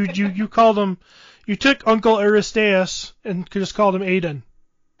 you called him. You took Uncle Aristeas and just called him Aiden.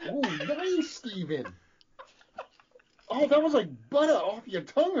 Oh, nice, Steven. Oh, that was like butter off your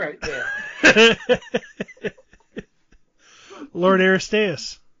tongue right there. Lord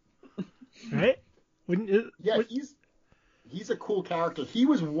Aristeas. Right? Yeah, he's a cool character. He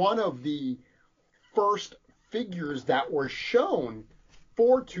was one of the first figures that were shown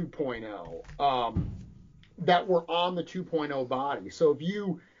for 2.0 that were on the 2.0 body. So if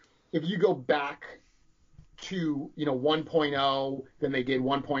you go back to 1.0, then they did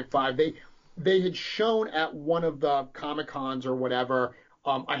 1.5. They had shown at one of the Comic-Cons or whatever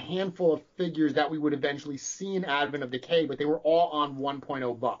a handful of figures that we would eventually see in Advent of Decay, but they were all on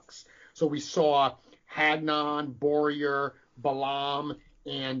 1.0 bucks. So we saw Hagnon, Borier, Balaam,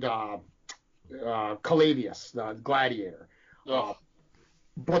 and Calavius, the gladiator.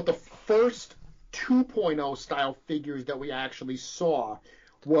 But the first 2.0 style figures that we actually saw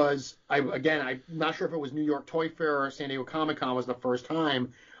was, I'm not sure if it was New York Toy Fair or San Diego Comic-Con was the first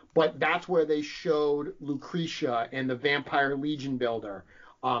time, but that's where they showed Lucretia and the Vampire Legion builder,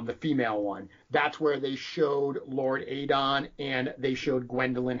 the female one. That's where they showed Lord Adon and they showed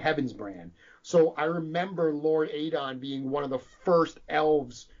Gwendolyn Heavensbrand. So I remember Lord Adon being one of the first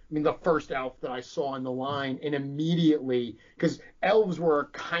elves, the first elf that I saw in the line, and immediately, because elves were a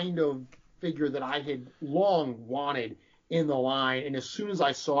kind of figure that I had long wanted in the line, and as soon as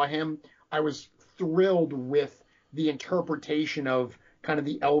I saw him, I was thrilled with the interpretation of kind of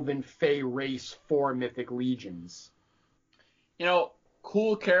the elven fey race for Mythic Legions.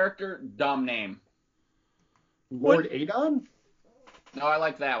 Cool character, dumb name. Lord Adon? No, I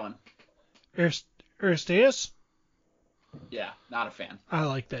like that one. Aristeas? Yeah, not a fan. I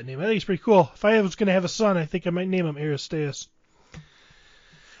like that name. I think it's pretty cool. If I was going to have a son, I think I might name him Aristeas.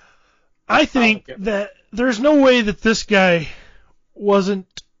 I think that there's no way that this guy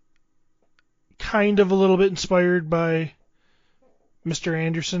wasn't kind of a little bit inspired by Mr.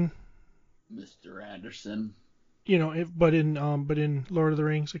 Anderson. Mr. Anderson. But in Lord of the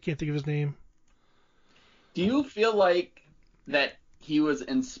Rings, I can't think of his name. Do you feel like that he was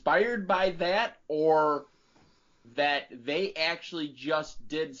inspired by that, or that they actually just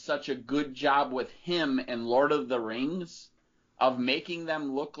did such a good job with him in Lord of the Rings of making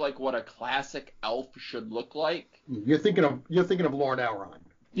them look like what a classic elf should look like? You're thinking of Lord Elrond.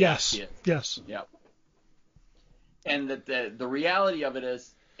 Yes. Yes. Yep. And that the reality of it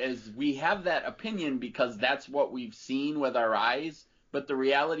is we have that opinion because that's what we've seen with our eyes, but the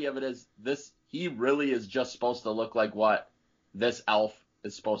reality of it is he really is just supposed to look like what this elf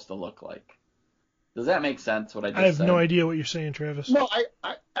is supposed to look like. Does that make sense, what I just said? I have no idea what you're saying, Travis. No,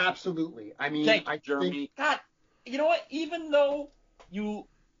 I absolutely. I mean, thank you, Jeremy. God, you know what? Even though you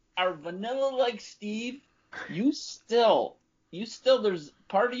are vanilla like Steve, you still, there's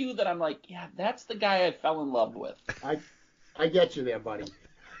part of you that I'm like, yeah, that's the guy I fell in love with. I get you there, buddy.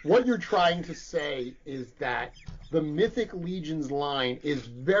 What you're trying to say is that the Mythic Legions line is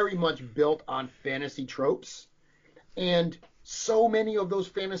very much built on fantasy tropes, and so many of those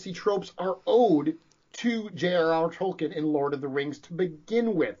fantasy tropes are owed to J.R.R. Tolkien in Lord of the Rings to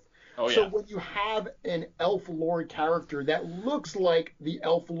begin with. Oh, yeah. So when you have an Elf Lord character that looks like the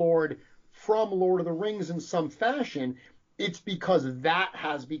Elf Lord from Lord of the Rings in some fashion, it's because that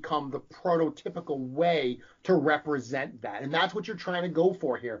has become the prototypical way to represent that. And that's what you're trying to go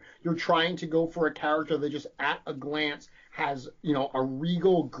for here. You're trying to go for a character that just at a glance has, a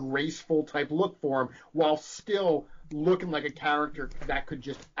regal, graceful type look for him, while still looking like a character that could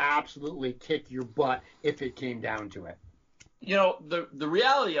just absolutely kick your butt if it came down to it. The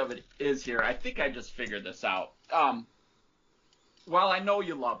reality of it is here, I think I just figured this out. While I know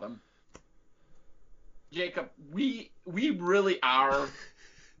you love him, Jacob, we really are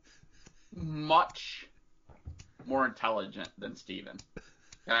much more intelligent than Steven.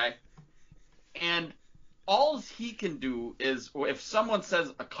 Okay? And all he can do is, if someone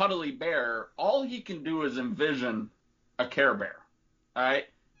says a cuddly bear, all he can do is envision a Care Bear. All right?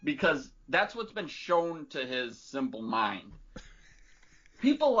 Because that's what's been shown to his simple mind.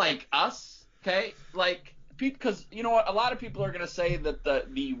 People like us, okay, because you know what, a lot of people are going to say that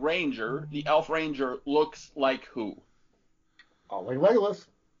the ranger, the elf ranger, looks like who? Oh, like Legolas.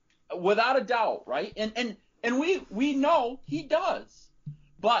 Without a doubt, right? And we know he does.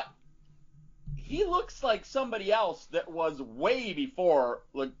 But he looks like somebody else that was way before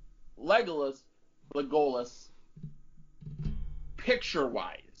Legolas,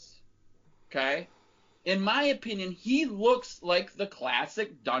 picture-wise, okay? In my opinion, he looks like the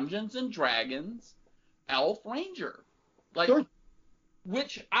classic Dungeons and Dragons elf ranger. Sure.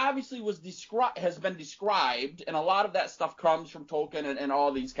 which obviously has been described, and a lot of that stuff comes from Tolkien and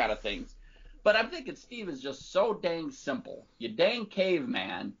all these kind of things. But I'm thinking Steve is just so dang simple. You dang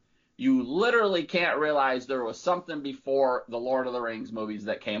caveman. You literally can't realize there was something before the Lord of the Rings movies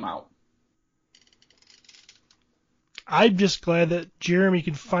that came out. I'm just glad that Jeremy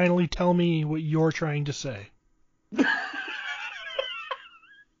can finally tell me what you're trying to say.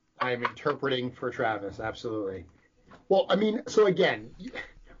 I'm interpreting for Travis, absolutely. Well, I mean, so again,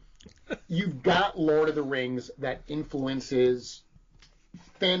 you've got Lord of the Rings that influences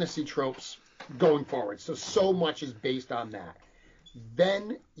fantasy tropes going forward. So much is based on that.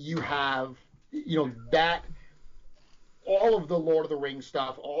 Then you have, that all of the Lord of the Rings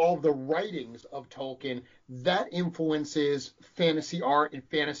stuff, all of the writings of Tolkien, that influences fantasy art and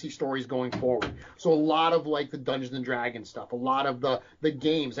fantasy stories going forward. So a lot of like the Dungeons and Dragons stuff, a lot of the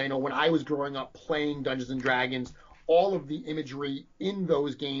games. I know when I was growing up playing Dungeons and Dragons, all of the imagery in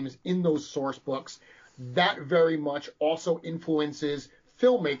those games, in those source books, that very much also influences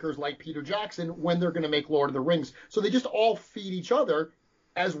filmmakers like Peter Jackson when they're going to make Lord of the Rings. So they just all feed each other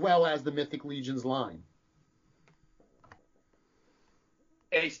as well as the Mythic Legions line.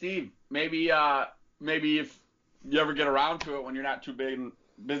 Hey, Steve, maybe if you ever get around to it when you're not too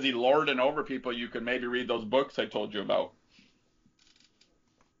busy lording over people, you could maybe read those books I told you about.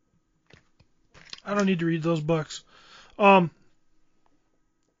 I don't need to read those books.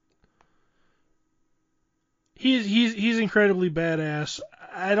 He's incredibly badass.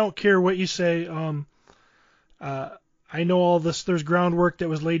 I don't care what you say. I know all this. There's groundwork that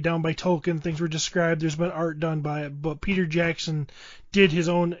was laid down by Tolkien. Things were described. There's been art done by it. But Peter Jackson did his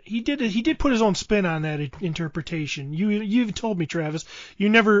own. He did put his own spin on that interpretation. You even told me, Travis, you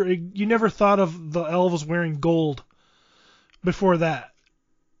never thought of the elves wearing gold before that,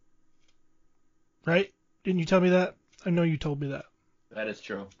 right? Didn't you tell me that? I know you told me that. That is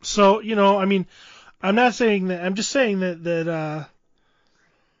true. So I mean, I'm not saying that. I'm just saying that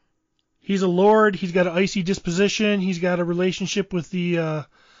he's a lord. He's got an icy disposition. He's got a relationship with the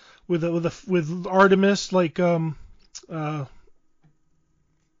with Artemis, like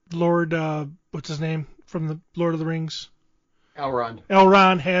Lord what's his name from the Lord of the Rings? Elrond.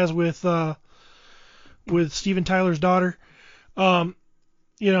 Elrond has with Steven Tyler's daughter. So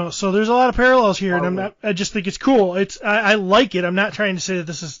there's a lot of parallels here, and I just think it's cool. I like it. I'm not trying to say that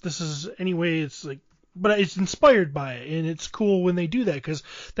this is any way it's like, but it's inspired by it, and it's cool when they do that, because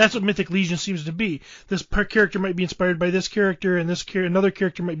that's what Mythic Legion seems to be. This character might be inspired by this character, and another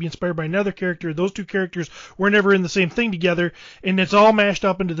character might be inspired by another character. Those two characters were never in the same thing together, and it's all mashed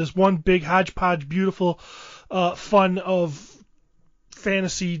up into this one big hodgepodge, beautiful, fun of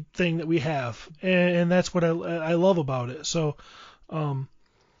fantasy thing that we have, and that's what I love about it. So,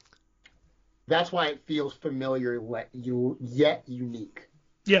 that's why it feels familiar yet unique.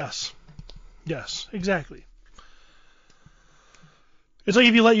 Yes, exactly. It's like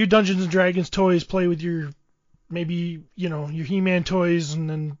if you let your Dungeons and Dragons toys play with your, maybe, your He-Man toys, and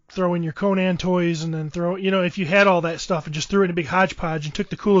then throw in your Conan toys, and then if you had all that stuff and just threw it in a big hodgepodge and took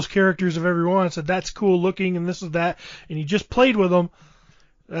the coolest characters of every one and said, that's cool looking and this is that, and you just played with them,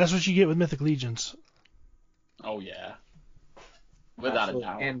 that's what you get with Mythic Legions. Oh, yeah. Without a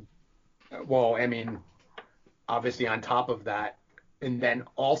doubt. And, well, I mean, obviously on top of that, and then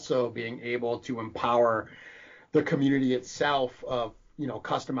also being able to empower the community itself of,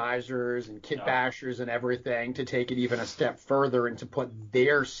 customizers and kit bashers and everything to take it even a step further and to put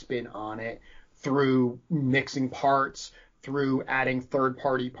their spin on it through mixing parts, through adding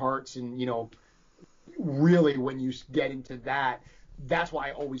third-party parts. And, really when you get into that, that's why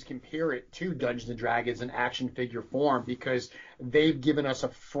I always compare it to Dungeons & Dragons in action figure form, because they've given us a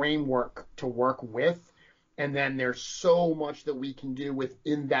framework to work with. And then there's so much that we can do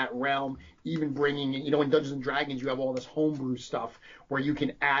within that realm, even bringing in, in Dungeons & Dragons, you have all this homebrew stuff where you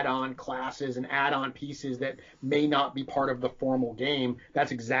can add on classes and add on pieces that may not be part of the formal game.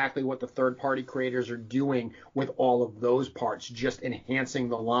 That's exactly what the third-party creators are doing with all of those parts, just enhancing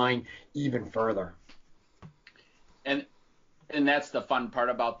the line even further. And that's the fun part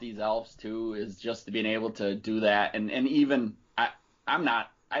about these elves, too, is just being able to do that. And even, I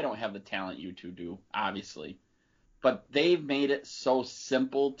don't have the talent you two do, obviously. But they've made it so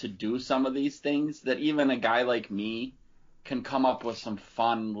simple to do some of these things that even a guy like me can come up with some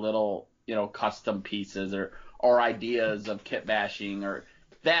fun little, custom pieces or ideas of kit bashing. Or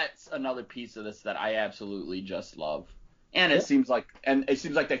that's another piece of this that I absolutely just love. And it seems like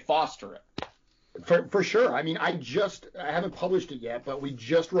they foster it. For sure. I mean, I haven't published it yet, but we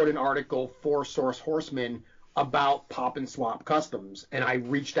just wrote an article for Source Horseman about Pop and Swap Customs, and I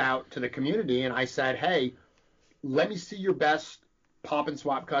reached out to the community and I said, hey, let me see your best Pop and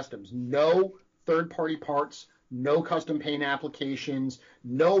Swap Customs. No third-party parts, no custom paint applications,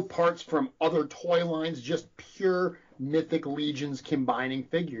 no parts from other toy lines, just pure Mythic Legions combining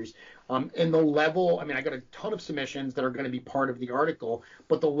figures. And the level, I mean, I got a ton of submissions that are going to be part of the article,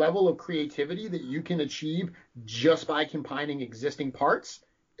 but the level of creativity that you can achieve just by combining existing parts,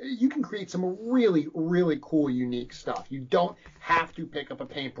 you can create some really, really cool, unique stuff. You don't have to pick up a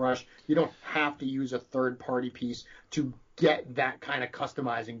paintbrush. You don't have to use a third-party piece to get that kind of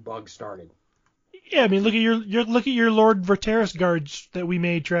customizing bug started. Yeah, I mean, look at your Lord Verteris guards that we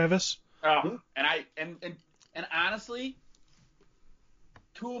made, Travis. Oh, and honestly,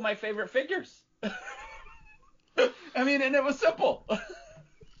 two of my favorite figures. I mean, and it was simple.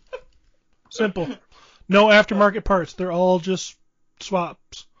 Simple. No aftermarket parts. They're all just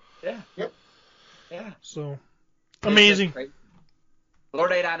swaps. Yeah. Yep. Yeah. So, amazing.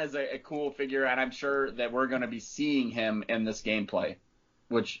 Lord Adon is a cool figure, and I'm sure that we're going to be seeing him in this gameplay,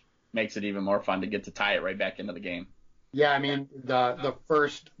 which makes it even more fun to get to tie it right back into the game. Yeah, I mean, the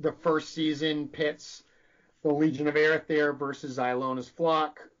first season pits the Legion of Aether versus Zylona's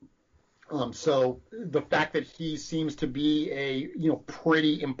Flock. So the fact that he seems to be a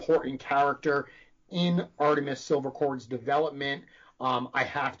pretty important character in Artemis Silvercord's development, I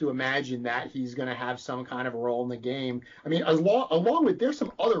have to imagine that he's going to have some kind of role in the game. I mean, along with, there's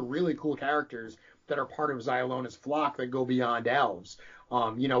some other really cool characters that are part of Zylona's Flock that go beyond elves.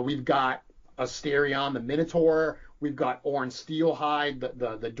 We've got Asterion the Minotaur, we've Ornn Steelhide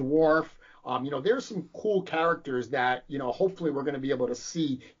the dwarf. There's some cool characters that, hopefully we're going to be able to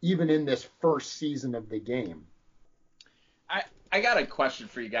see even in this first season of the game. I got a question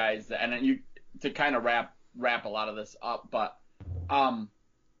for you guys, and you to kind of wrap a lot of this up, but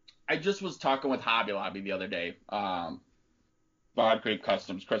I just was talking with Hobby Lobby the other day, Bod Creek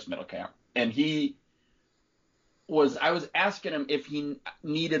Customs, Chris Middlecamp, and I was asking him if he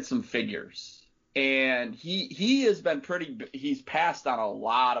needed some figures, and he has been he's passed on a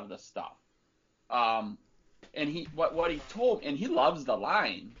lot of the stuff. And what he told, and he loves the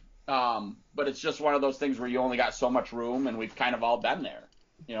line, but it's just one of those things where you only got so much room, and we've kind of all been there,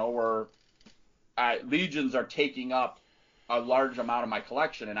 where Legions are taking up a large amount of my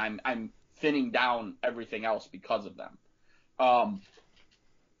collection, and I'm thinning down everything else because of them.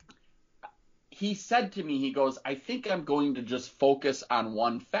 He said to me, he goes, I think I'm going to just focus on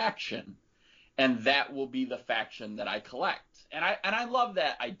one faction, and that will be the faction that I collect. And I love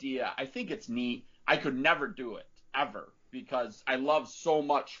that idea. I think it's neat. I could never do it, ever, because I love so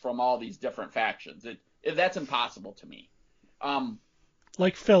much from all these different factions. That's impossible to me.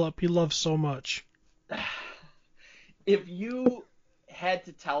 Like Philip, he loves so much. If you had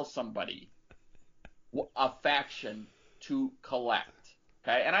to tell somebody a faction to collect,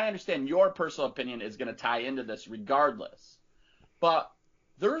 okay, and I understand your personal opinion is going to tie into this regardless, but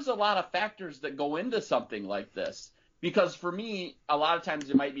there's a lot of factors that go into something like this. Because for me, a lot of times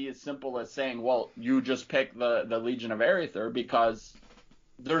it might be as simple as saying, well, you just pick the Legion of Aether because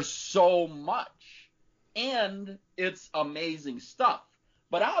there's so much. And it's amazing stuff.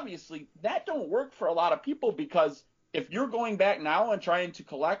 But obviously, that don't work for a lot of people, because if you're going back now and trying to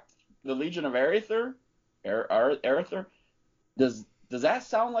collect the Legion of Aether, does that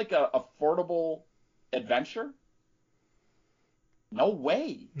sound like a affordable adventure? No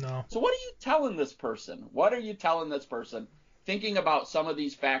way. No. So what are you telling this person? What are you telling this person thinking about some of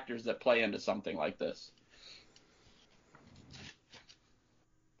these factors that play into something like this?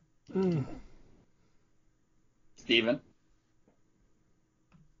 Steven?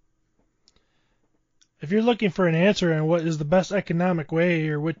 If you're looking for an answer on what is the best economic way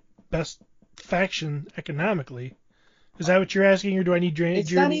or what best faction economically, is that what you're asking, or do I need your?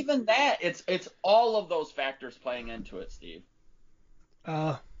 It's not even that. It's all of those factors playing into it, Steve.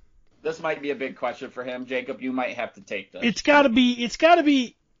 This might be a big question for him. Jacob, you might have to take this. It's gotta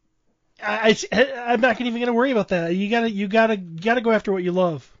be. I'm not even gonna worry about that. You gotta go after what you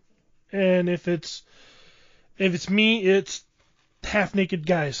love, and if it's me, it's half naked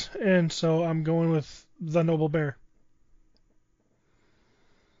guys, and so I'm going with the Noble Bear.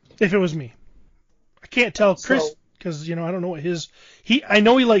 If it was me, I can't tell Chris because I don't know what I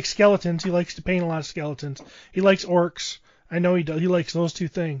know he likes skeletons. He likes to paint a lot of skeletons. He likes orcs. I know he does. He likes those two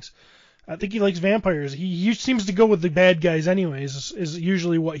things. I think he likes vampires. He seems to go with the bad guys anyways, is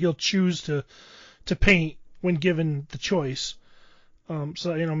usually what he'll choose to paint when given the choice.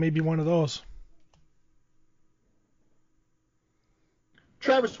 So, maybe one of those.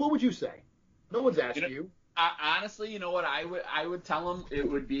 Travis, what would you say? No one's asked you. Honestly, you know what I would tell him? It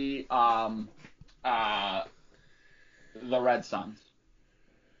would be the Red Suns.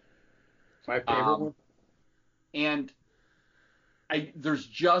 My favorite one. And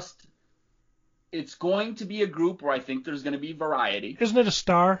It's going to be a group where I think there's going to be variety. Isn't it a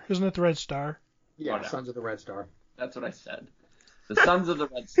star? Isn't it the Red Star? Yeah, no. Sons of the Red Star. That's what I said. The Sons of the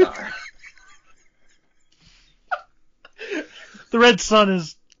Red Star. The Red Sun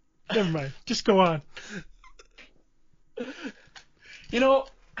is. Never mind. Just go on.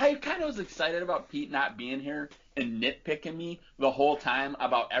 I kind of was excited about Pete not being here and nitpicking me the whole time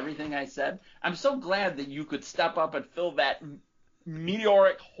about everything I said. I'm so glad that you could step up and fill that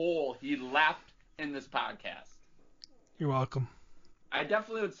meteoric hole he left in this podcast. You're welcome. I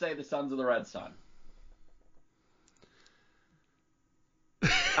definitely would say the Sons of the Red Sun.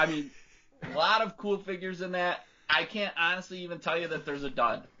 I mean, a lot of cool figures in that. I can't honestly even tell you that there's a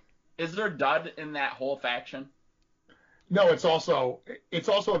dud. Is there a dud in that whole faction? No, it's also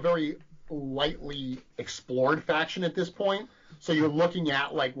a very lightly explored faction at this point. So you're looking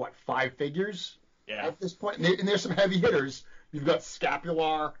at 5 figures at this point, and there's some heavy hitters. You've got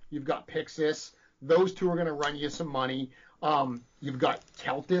Scapular, you've got Pixis. Those two are going to run you some money. You've got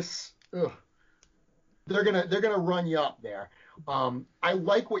Keltis. Ugh. They're gonna run you up there. I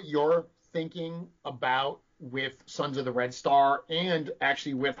like what you're thinking about with Sons of the Red Star and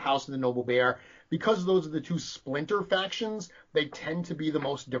actually with House of the Noble Bear. Because those are the two splinter factions, they tend to be the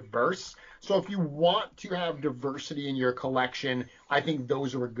most diverse. So if you want to have diversity in your collection, I think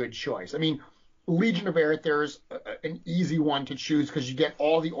those are a good choice. I mean, Legion of Aether is an easy one to choose because you get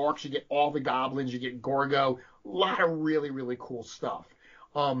all the orcs, you get all the goblins, you get Gorgo, a lot of really, really cool stuff.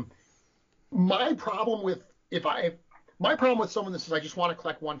 My problem with someone that says I just want to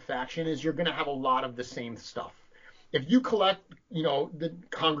collect one faction is you're going to have a lot of the same stuff. If you collect, the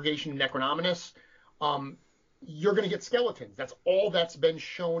Congregation of Necronominus, you're going to get skeletons. That's all that's been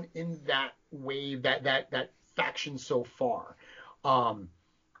shown in that wave, that faction so far.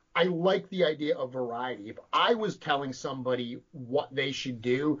 I like the idea of variety. If I was telling somebody what they should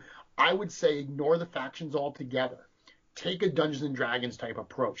do, I would say ignore the factions altogether. Take a Dungeons and Dragons type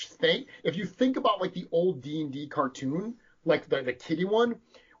approach. If you think about the old D&D cartoon, like the kiddie one,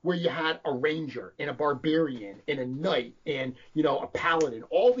 where you had a ranger and a barbarian and a knight and a paladin,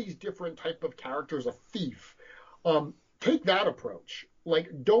 all these different type of characters, a thief. Take that approach.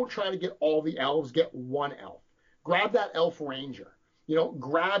 Don't try to get all the elves. Get one elf. Grab that elf ranger.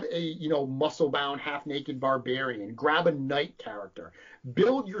 Grab a muscle-bound, half-naked barbarian. Grab a knight character.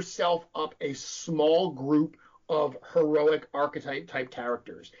 Build yourself up a small group of heroic archetype type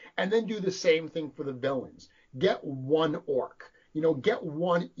characters, and then do the same thing for the villains. Get one orc. Get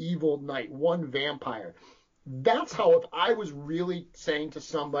one evil knight, one vampire. That's how, if I was really saying to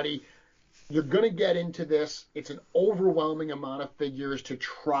somebody, you're going to get into this, it's an overwhelming amount of figures to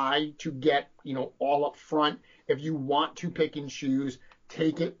try to get, all up front. If you want to pick and choose,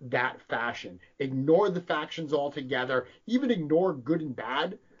 take it that fashion. Ignore the factions altogether. Even ignore good and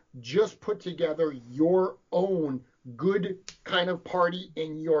bad. Just put together your own good kind of party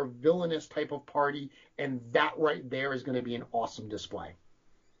and your villainous type of party, and that right there is going to be an awesome display.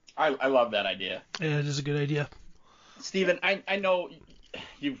 I love that idea. Yeah, it is a good idea. Steven, I know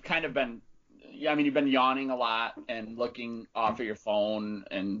you've kind of been, you've been yawning a lot and looking off of your phone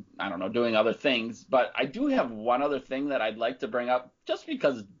and, I don't know, doing other things, but I do have one other thing that I'd like to bring up just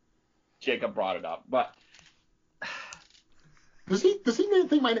because Jacob brought it up, but... Does he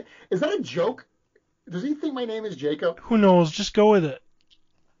think my name... Is that a joke? Does he think my name is Jacob? Who knows? Just go with it.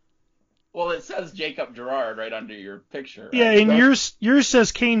 Well, it says Jacob Gerard right under your picture. Right? Yeah, and yours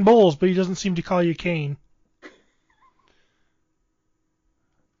says Kane Bowles, but he doesn't seem to call you Kane.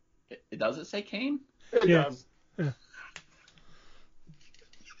 Does it say Kane? It does. Yeah.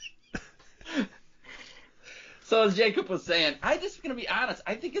 So as Jacob was saying, I just going to be honest.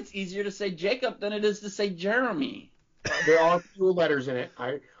 I think it's easier to say Jacob than it is to say Jeremy. There are fewer letters in it.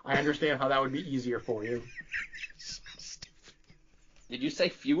 I understand how that would be easier for you. Did you say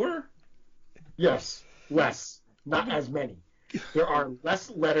fewer? Yes, less, not as many. There are less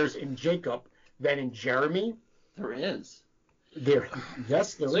letters in Jacob than in Jeremy. There is.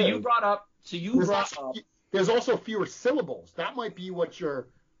 Yes, there is. So you brought up. There's also fewer syllables. That might be what you're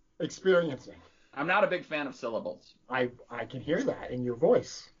experiencing. I'm not a big fan of syllables. I can hear that in your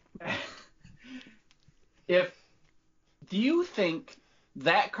voice. Do you think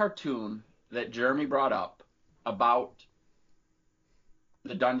that cartoon that Jeremy brought up about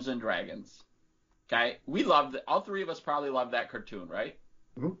the Dungeons and Dragons, okay? We loved it. All three of us probably loved that cartoon, right?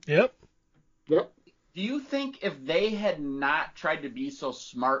 Mm-hmm. Yep. Yep. Do you think if they had not tried to be so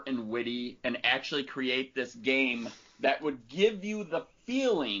smart and witty and actually create this game that would give you the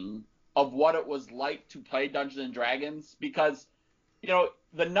feeling of what it was like to play Dungeons and Dragons? Because,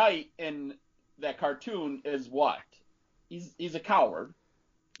 the knight in that cartoon is what? he's a coward.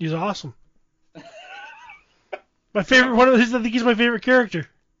 He's awesome. My favorite one of his. I think he's my favorite character.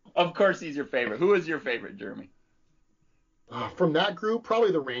 Of course, he's your favorite. Who is your favorite, Jeremy? From that group,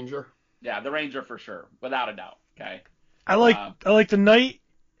 probably the Ranger. Yeah, the Ranger for sure, without a doubt. Okay. I like the knight,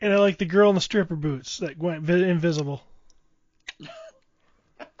 and I like the girl in the stripper boots that went invisible.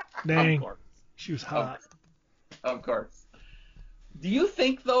 Dang, Of course. she was hot. Of course. Do you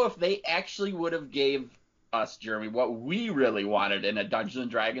think, though, if they actually would have gave us, Jeremy, what we really wanted in a Dungeons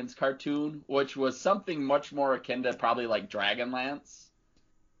and Dragons cartoon, which was something much more akin to probably like Dragonlance,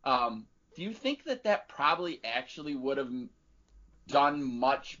 do you think that probably actually would have done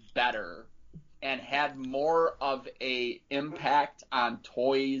much better and had more of a impact on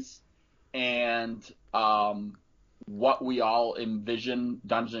toys and what we all envision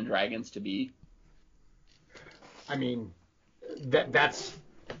Dungeons and Dragons to be? I mean, that's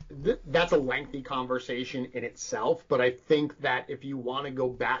a lengthy conversation in itself, but I think that if you want to go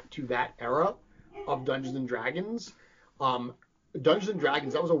back to that era of Dungeons and Dragons, that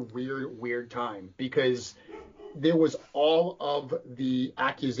was a weird time because there was all of the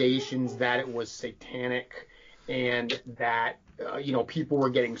accusations that it was satanic and that people were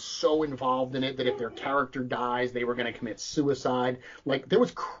getting so involved in it that if their character dies, they were going to commit suicide. Like, there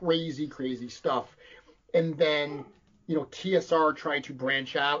was crazy stuff. And then, TSR tried to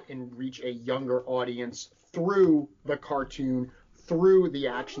branch out and reach a younger audience through the cartoon, through the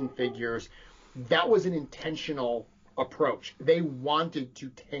action figures. That was an intentional approach. They wanted to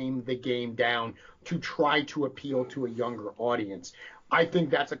tame the game down to try to appeal to a younger audience. I think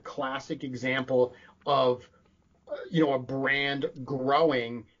that's a classic example of a brand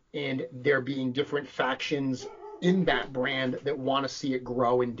growing and there being different factions in that brand that want to see it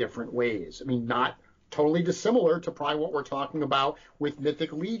grow in different ways. I mean, not totally dissimilar to probably what we're talking about with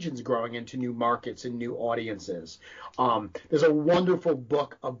Mythic Legions growing into new markets and new audiences. There's a wonderful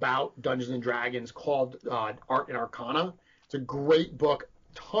book about Dungeons and Dragons called Art and Arcana. It's a great book,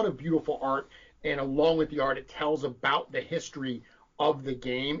 ton of beautiful art, and along with the art, it tells about the history of the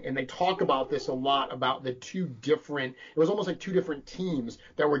game, and they talk about this a lot, about the it was almost like two different teams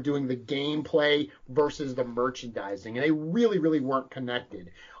that were doing the gameplay versus the merchandising, and they really weren't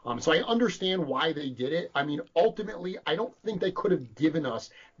connected. So I understand why they did it. I mean, ultimately, I don't think they could have given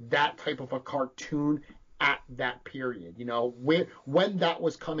us that type of a cartoon at that period. When that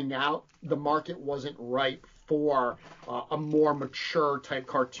was coming out, the market wasn't ripe for a more mature type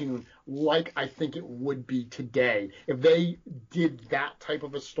cartoon like I think it would be today. If they did that type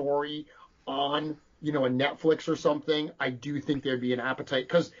of a story on, a Netflix or something, I do think there'd be an appetite.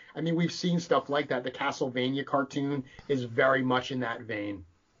 Because, I mean, we've seen stuff like that. The Castlevania cartoon is very much in that vein.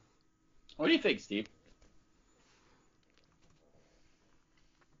 What do you think, Steve?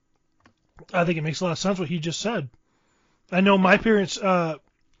 I think it makes a lot of sense what he just said. I know my parents,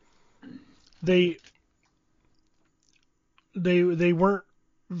 they weren't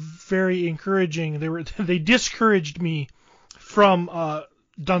very encouraging. They discouraged me from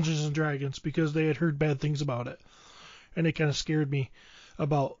Dungeons and Dragons because they had heard bad things about it, and it kind of scared me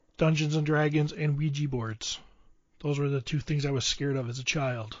about Dungeons and Dragons and Ouija boards. Those were the two things I was scared of as a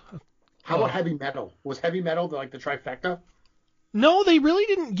child. How about heavy metal? Was heavy metal the trifecta? No, they really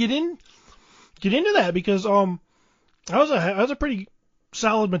didn't get into that because I was a pretty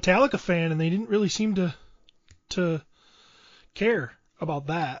solid Metallica fan, and they didn't really seem to care about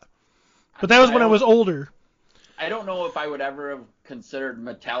that. But that was when I was older. I don't know if I would ever have considered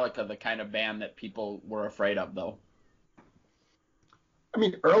Metallica the kind of band that people were afraid of, though. I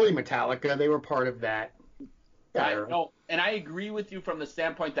mean, early Metallica, they were part of that. No, and I agree with you from the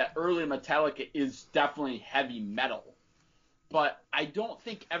standpoint that early Metallica is definitely heavy metal. But I don't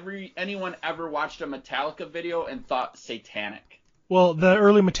think anyone ever watched a Metallica video and thought satanic. Well, the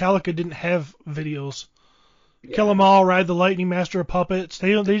early Metallica didn't have videos. Yeah. Kill 'Em All, Ride the Lightning, Master of Puppets.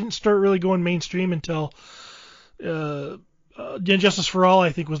 They didn't start really going mainstream until Justice for All,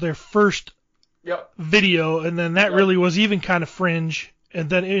 I think, was their first video, and then that really was even kind of fringe. And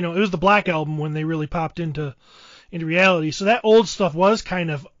then it was the Black Album when they really popped into reality. So that old stuff was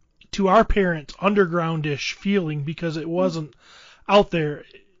kind of, to our parents, undergroundish feeling because it wasn't out there.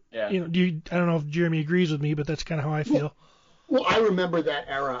 Yeah. I don't know if Jeremy agrees with me, but that's kind of how I feel. Well, I remember that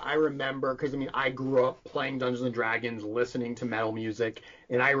era. I remember because I grew up playing Dungeons and Dragons, listening to metal music,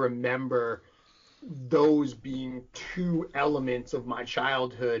 and I remember those being two elements of my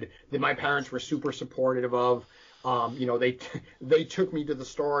childhood that my parents were super supportive of. They took me to the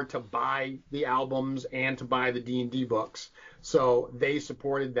store to buy the albums and to buy the D&D books. So they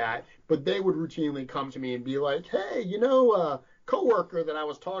supported that. But they would routinely come to me and be like, hey, a coworker that I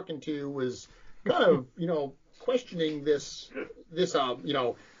was talking to was kind of, questioning this,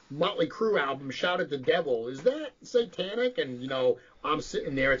 Motley Crue album, Shout at the Devil. Is that satanic? And, I'm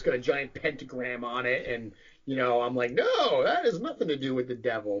sitting there, it's got a giant pentagram on it, and, I'm like, no, that has nothing to do with the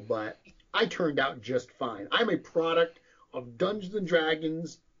devil. But I turned out just fine. I'm a product of Dungeons and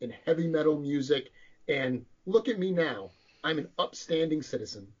Dragons and heavy metal music, and look at me now. I'm an upstanding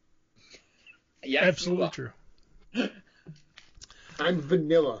citizen. Yes, Absolutely true. I'm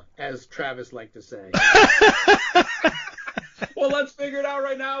vanilla, as Travis liked to say. Well, let's figure it out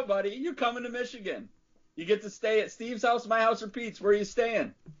right now, buddy. You're coming to Michigan. You get to stay at Steve's house, my house, or Pete's. Where are you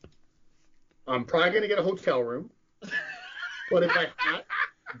staying? I'm probably gonna get a hotel room. But if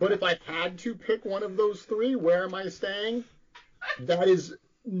I had to pick one of those three, where am I staying? That is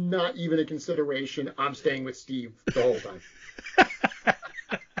not even a consideration. I'm staying with Steve the whole time.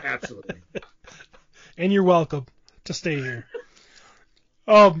 Absolutely. And you're welcome to stay here.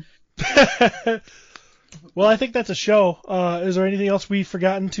 Well, I think that's a show. Is there anything else we've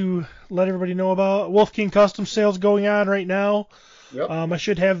forgotten to let everybody know about? Wolf King Custom Sales going on right now. Yep. I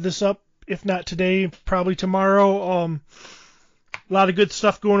should have this up, if not today, probably tomorrow. A lot of good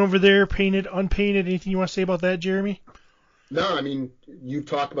stuff going over there, painted, unpainted. Anything you want to say about that, Jeremy? No, I mean, you've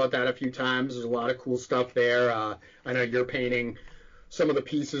talked about that a few times. There's a lot of cool stuff there. I know you're painting some of the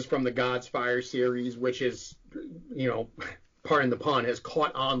pieces from the Godspire series, which is, pardon the pun, has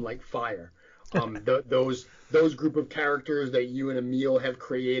caught on like fire. Those group of characters that you and Emil have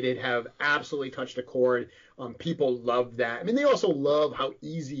created have absolutely touched a chord. People love that. I mean, they also love how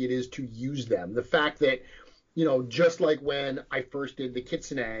easy it is to use them. The fact that, just like when I first did the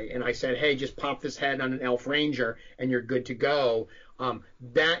Kitsune and I said, hey, just pop this head on an Elf Ranger and you're good to go.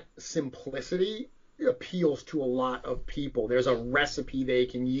 That simplicity appeals to a lot of people. There's a recipe they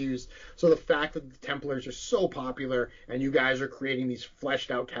can use. So the fact that the Templars are so popular and you guys are creating these fleshed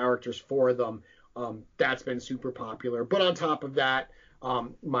out characters for them, that's been super popular. But on top of that,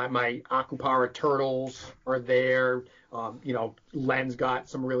 my Akupara turtles are there. Len's got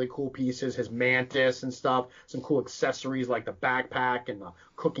some really cool pieces, his mantis and stuff, some cool accessories like the backpack and the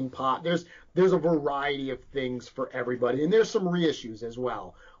cooking pot. There's a variety of things for everybody. And there's some reissues as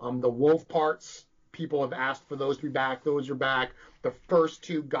well. The wolf parts, people have asked for those to be back. Those are back. The first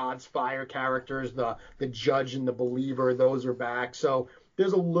two Godspire characters, the Judge and the Believer, those are back. So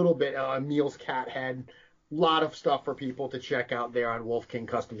there's a little bit, Emil's cat head, a lot of stuff for people to check out there on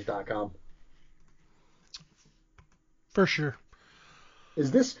wolfkingcustoms.com. For sure.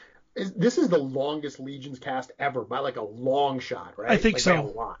 This is the longest Legions cast ever by like a long shot, right? I think like so. By a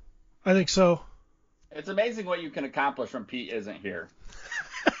lot. I think so. It's amazing what you can accomplish when Pete isn't here.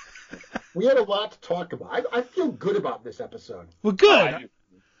 We had a lot to talk about. I feel good about this episode. Well, good. Oh, I do.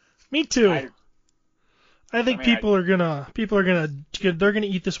 Me too. I think people are gonna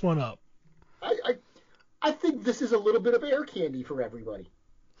eat this one up. I think this is a little bit of air candy for everybody.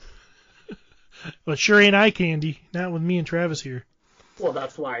 But sure ain't eye candy. Not with me and Travis here. Well,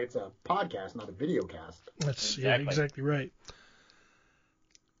 that's why it's a podcast, not a video cast. That's Exactly. Yeah, exactly right.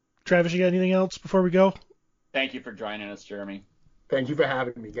 Travis, you got anything else before we go? Thank you for joining us, Jeremy. Thank you for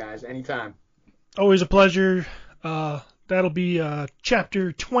having me, guys. Anytime. Always a pleasure. That'll be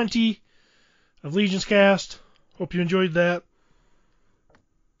chapter 20 of Legions Cast. Hope you enjoyed that.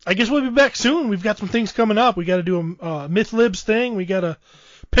 I guess we'll be back soon. We've got some things coming up. We got to do a Myth Libs thing. We got to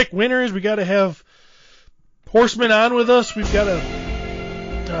pick winners. We got to have Horsemen on with us. We've got to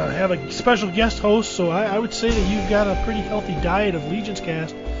have a special guest host. So I would say that you've got a pretty healthy diet of Legions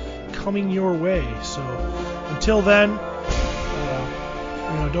Cast coming your way. So until then,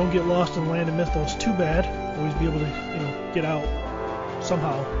 don't get lost in the land of mythos too bad. Always be able to, get out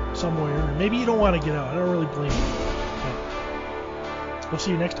somehow, somewhere. Maybe you don't want to get out. I don't really blame you. But we'll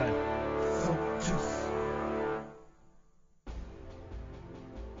see you next time.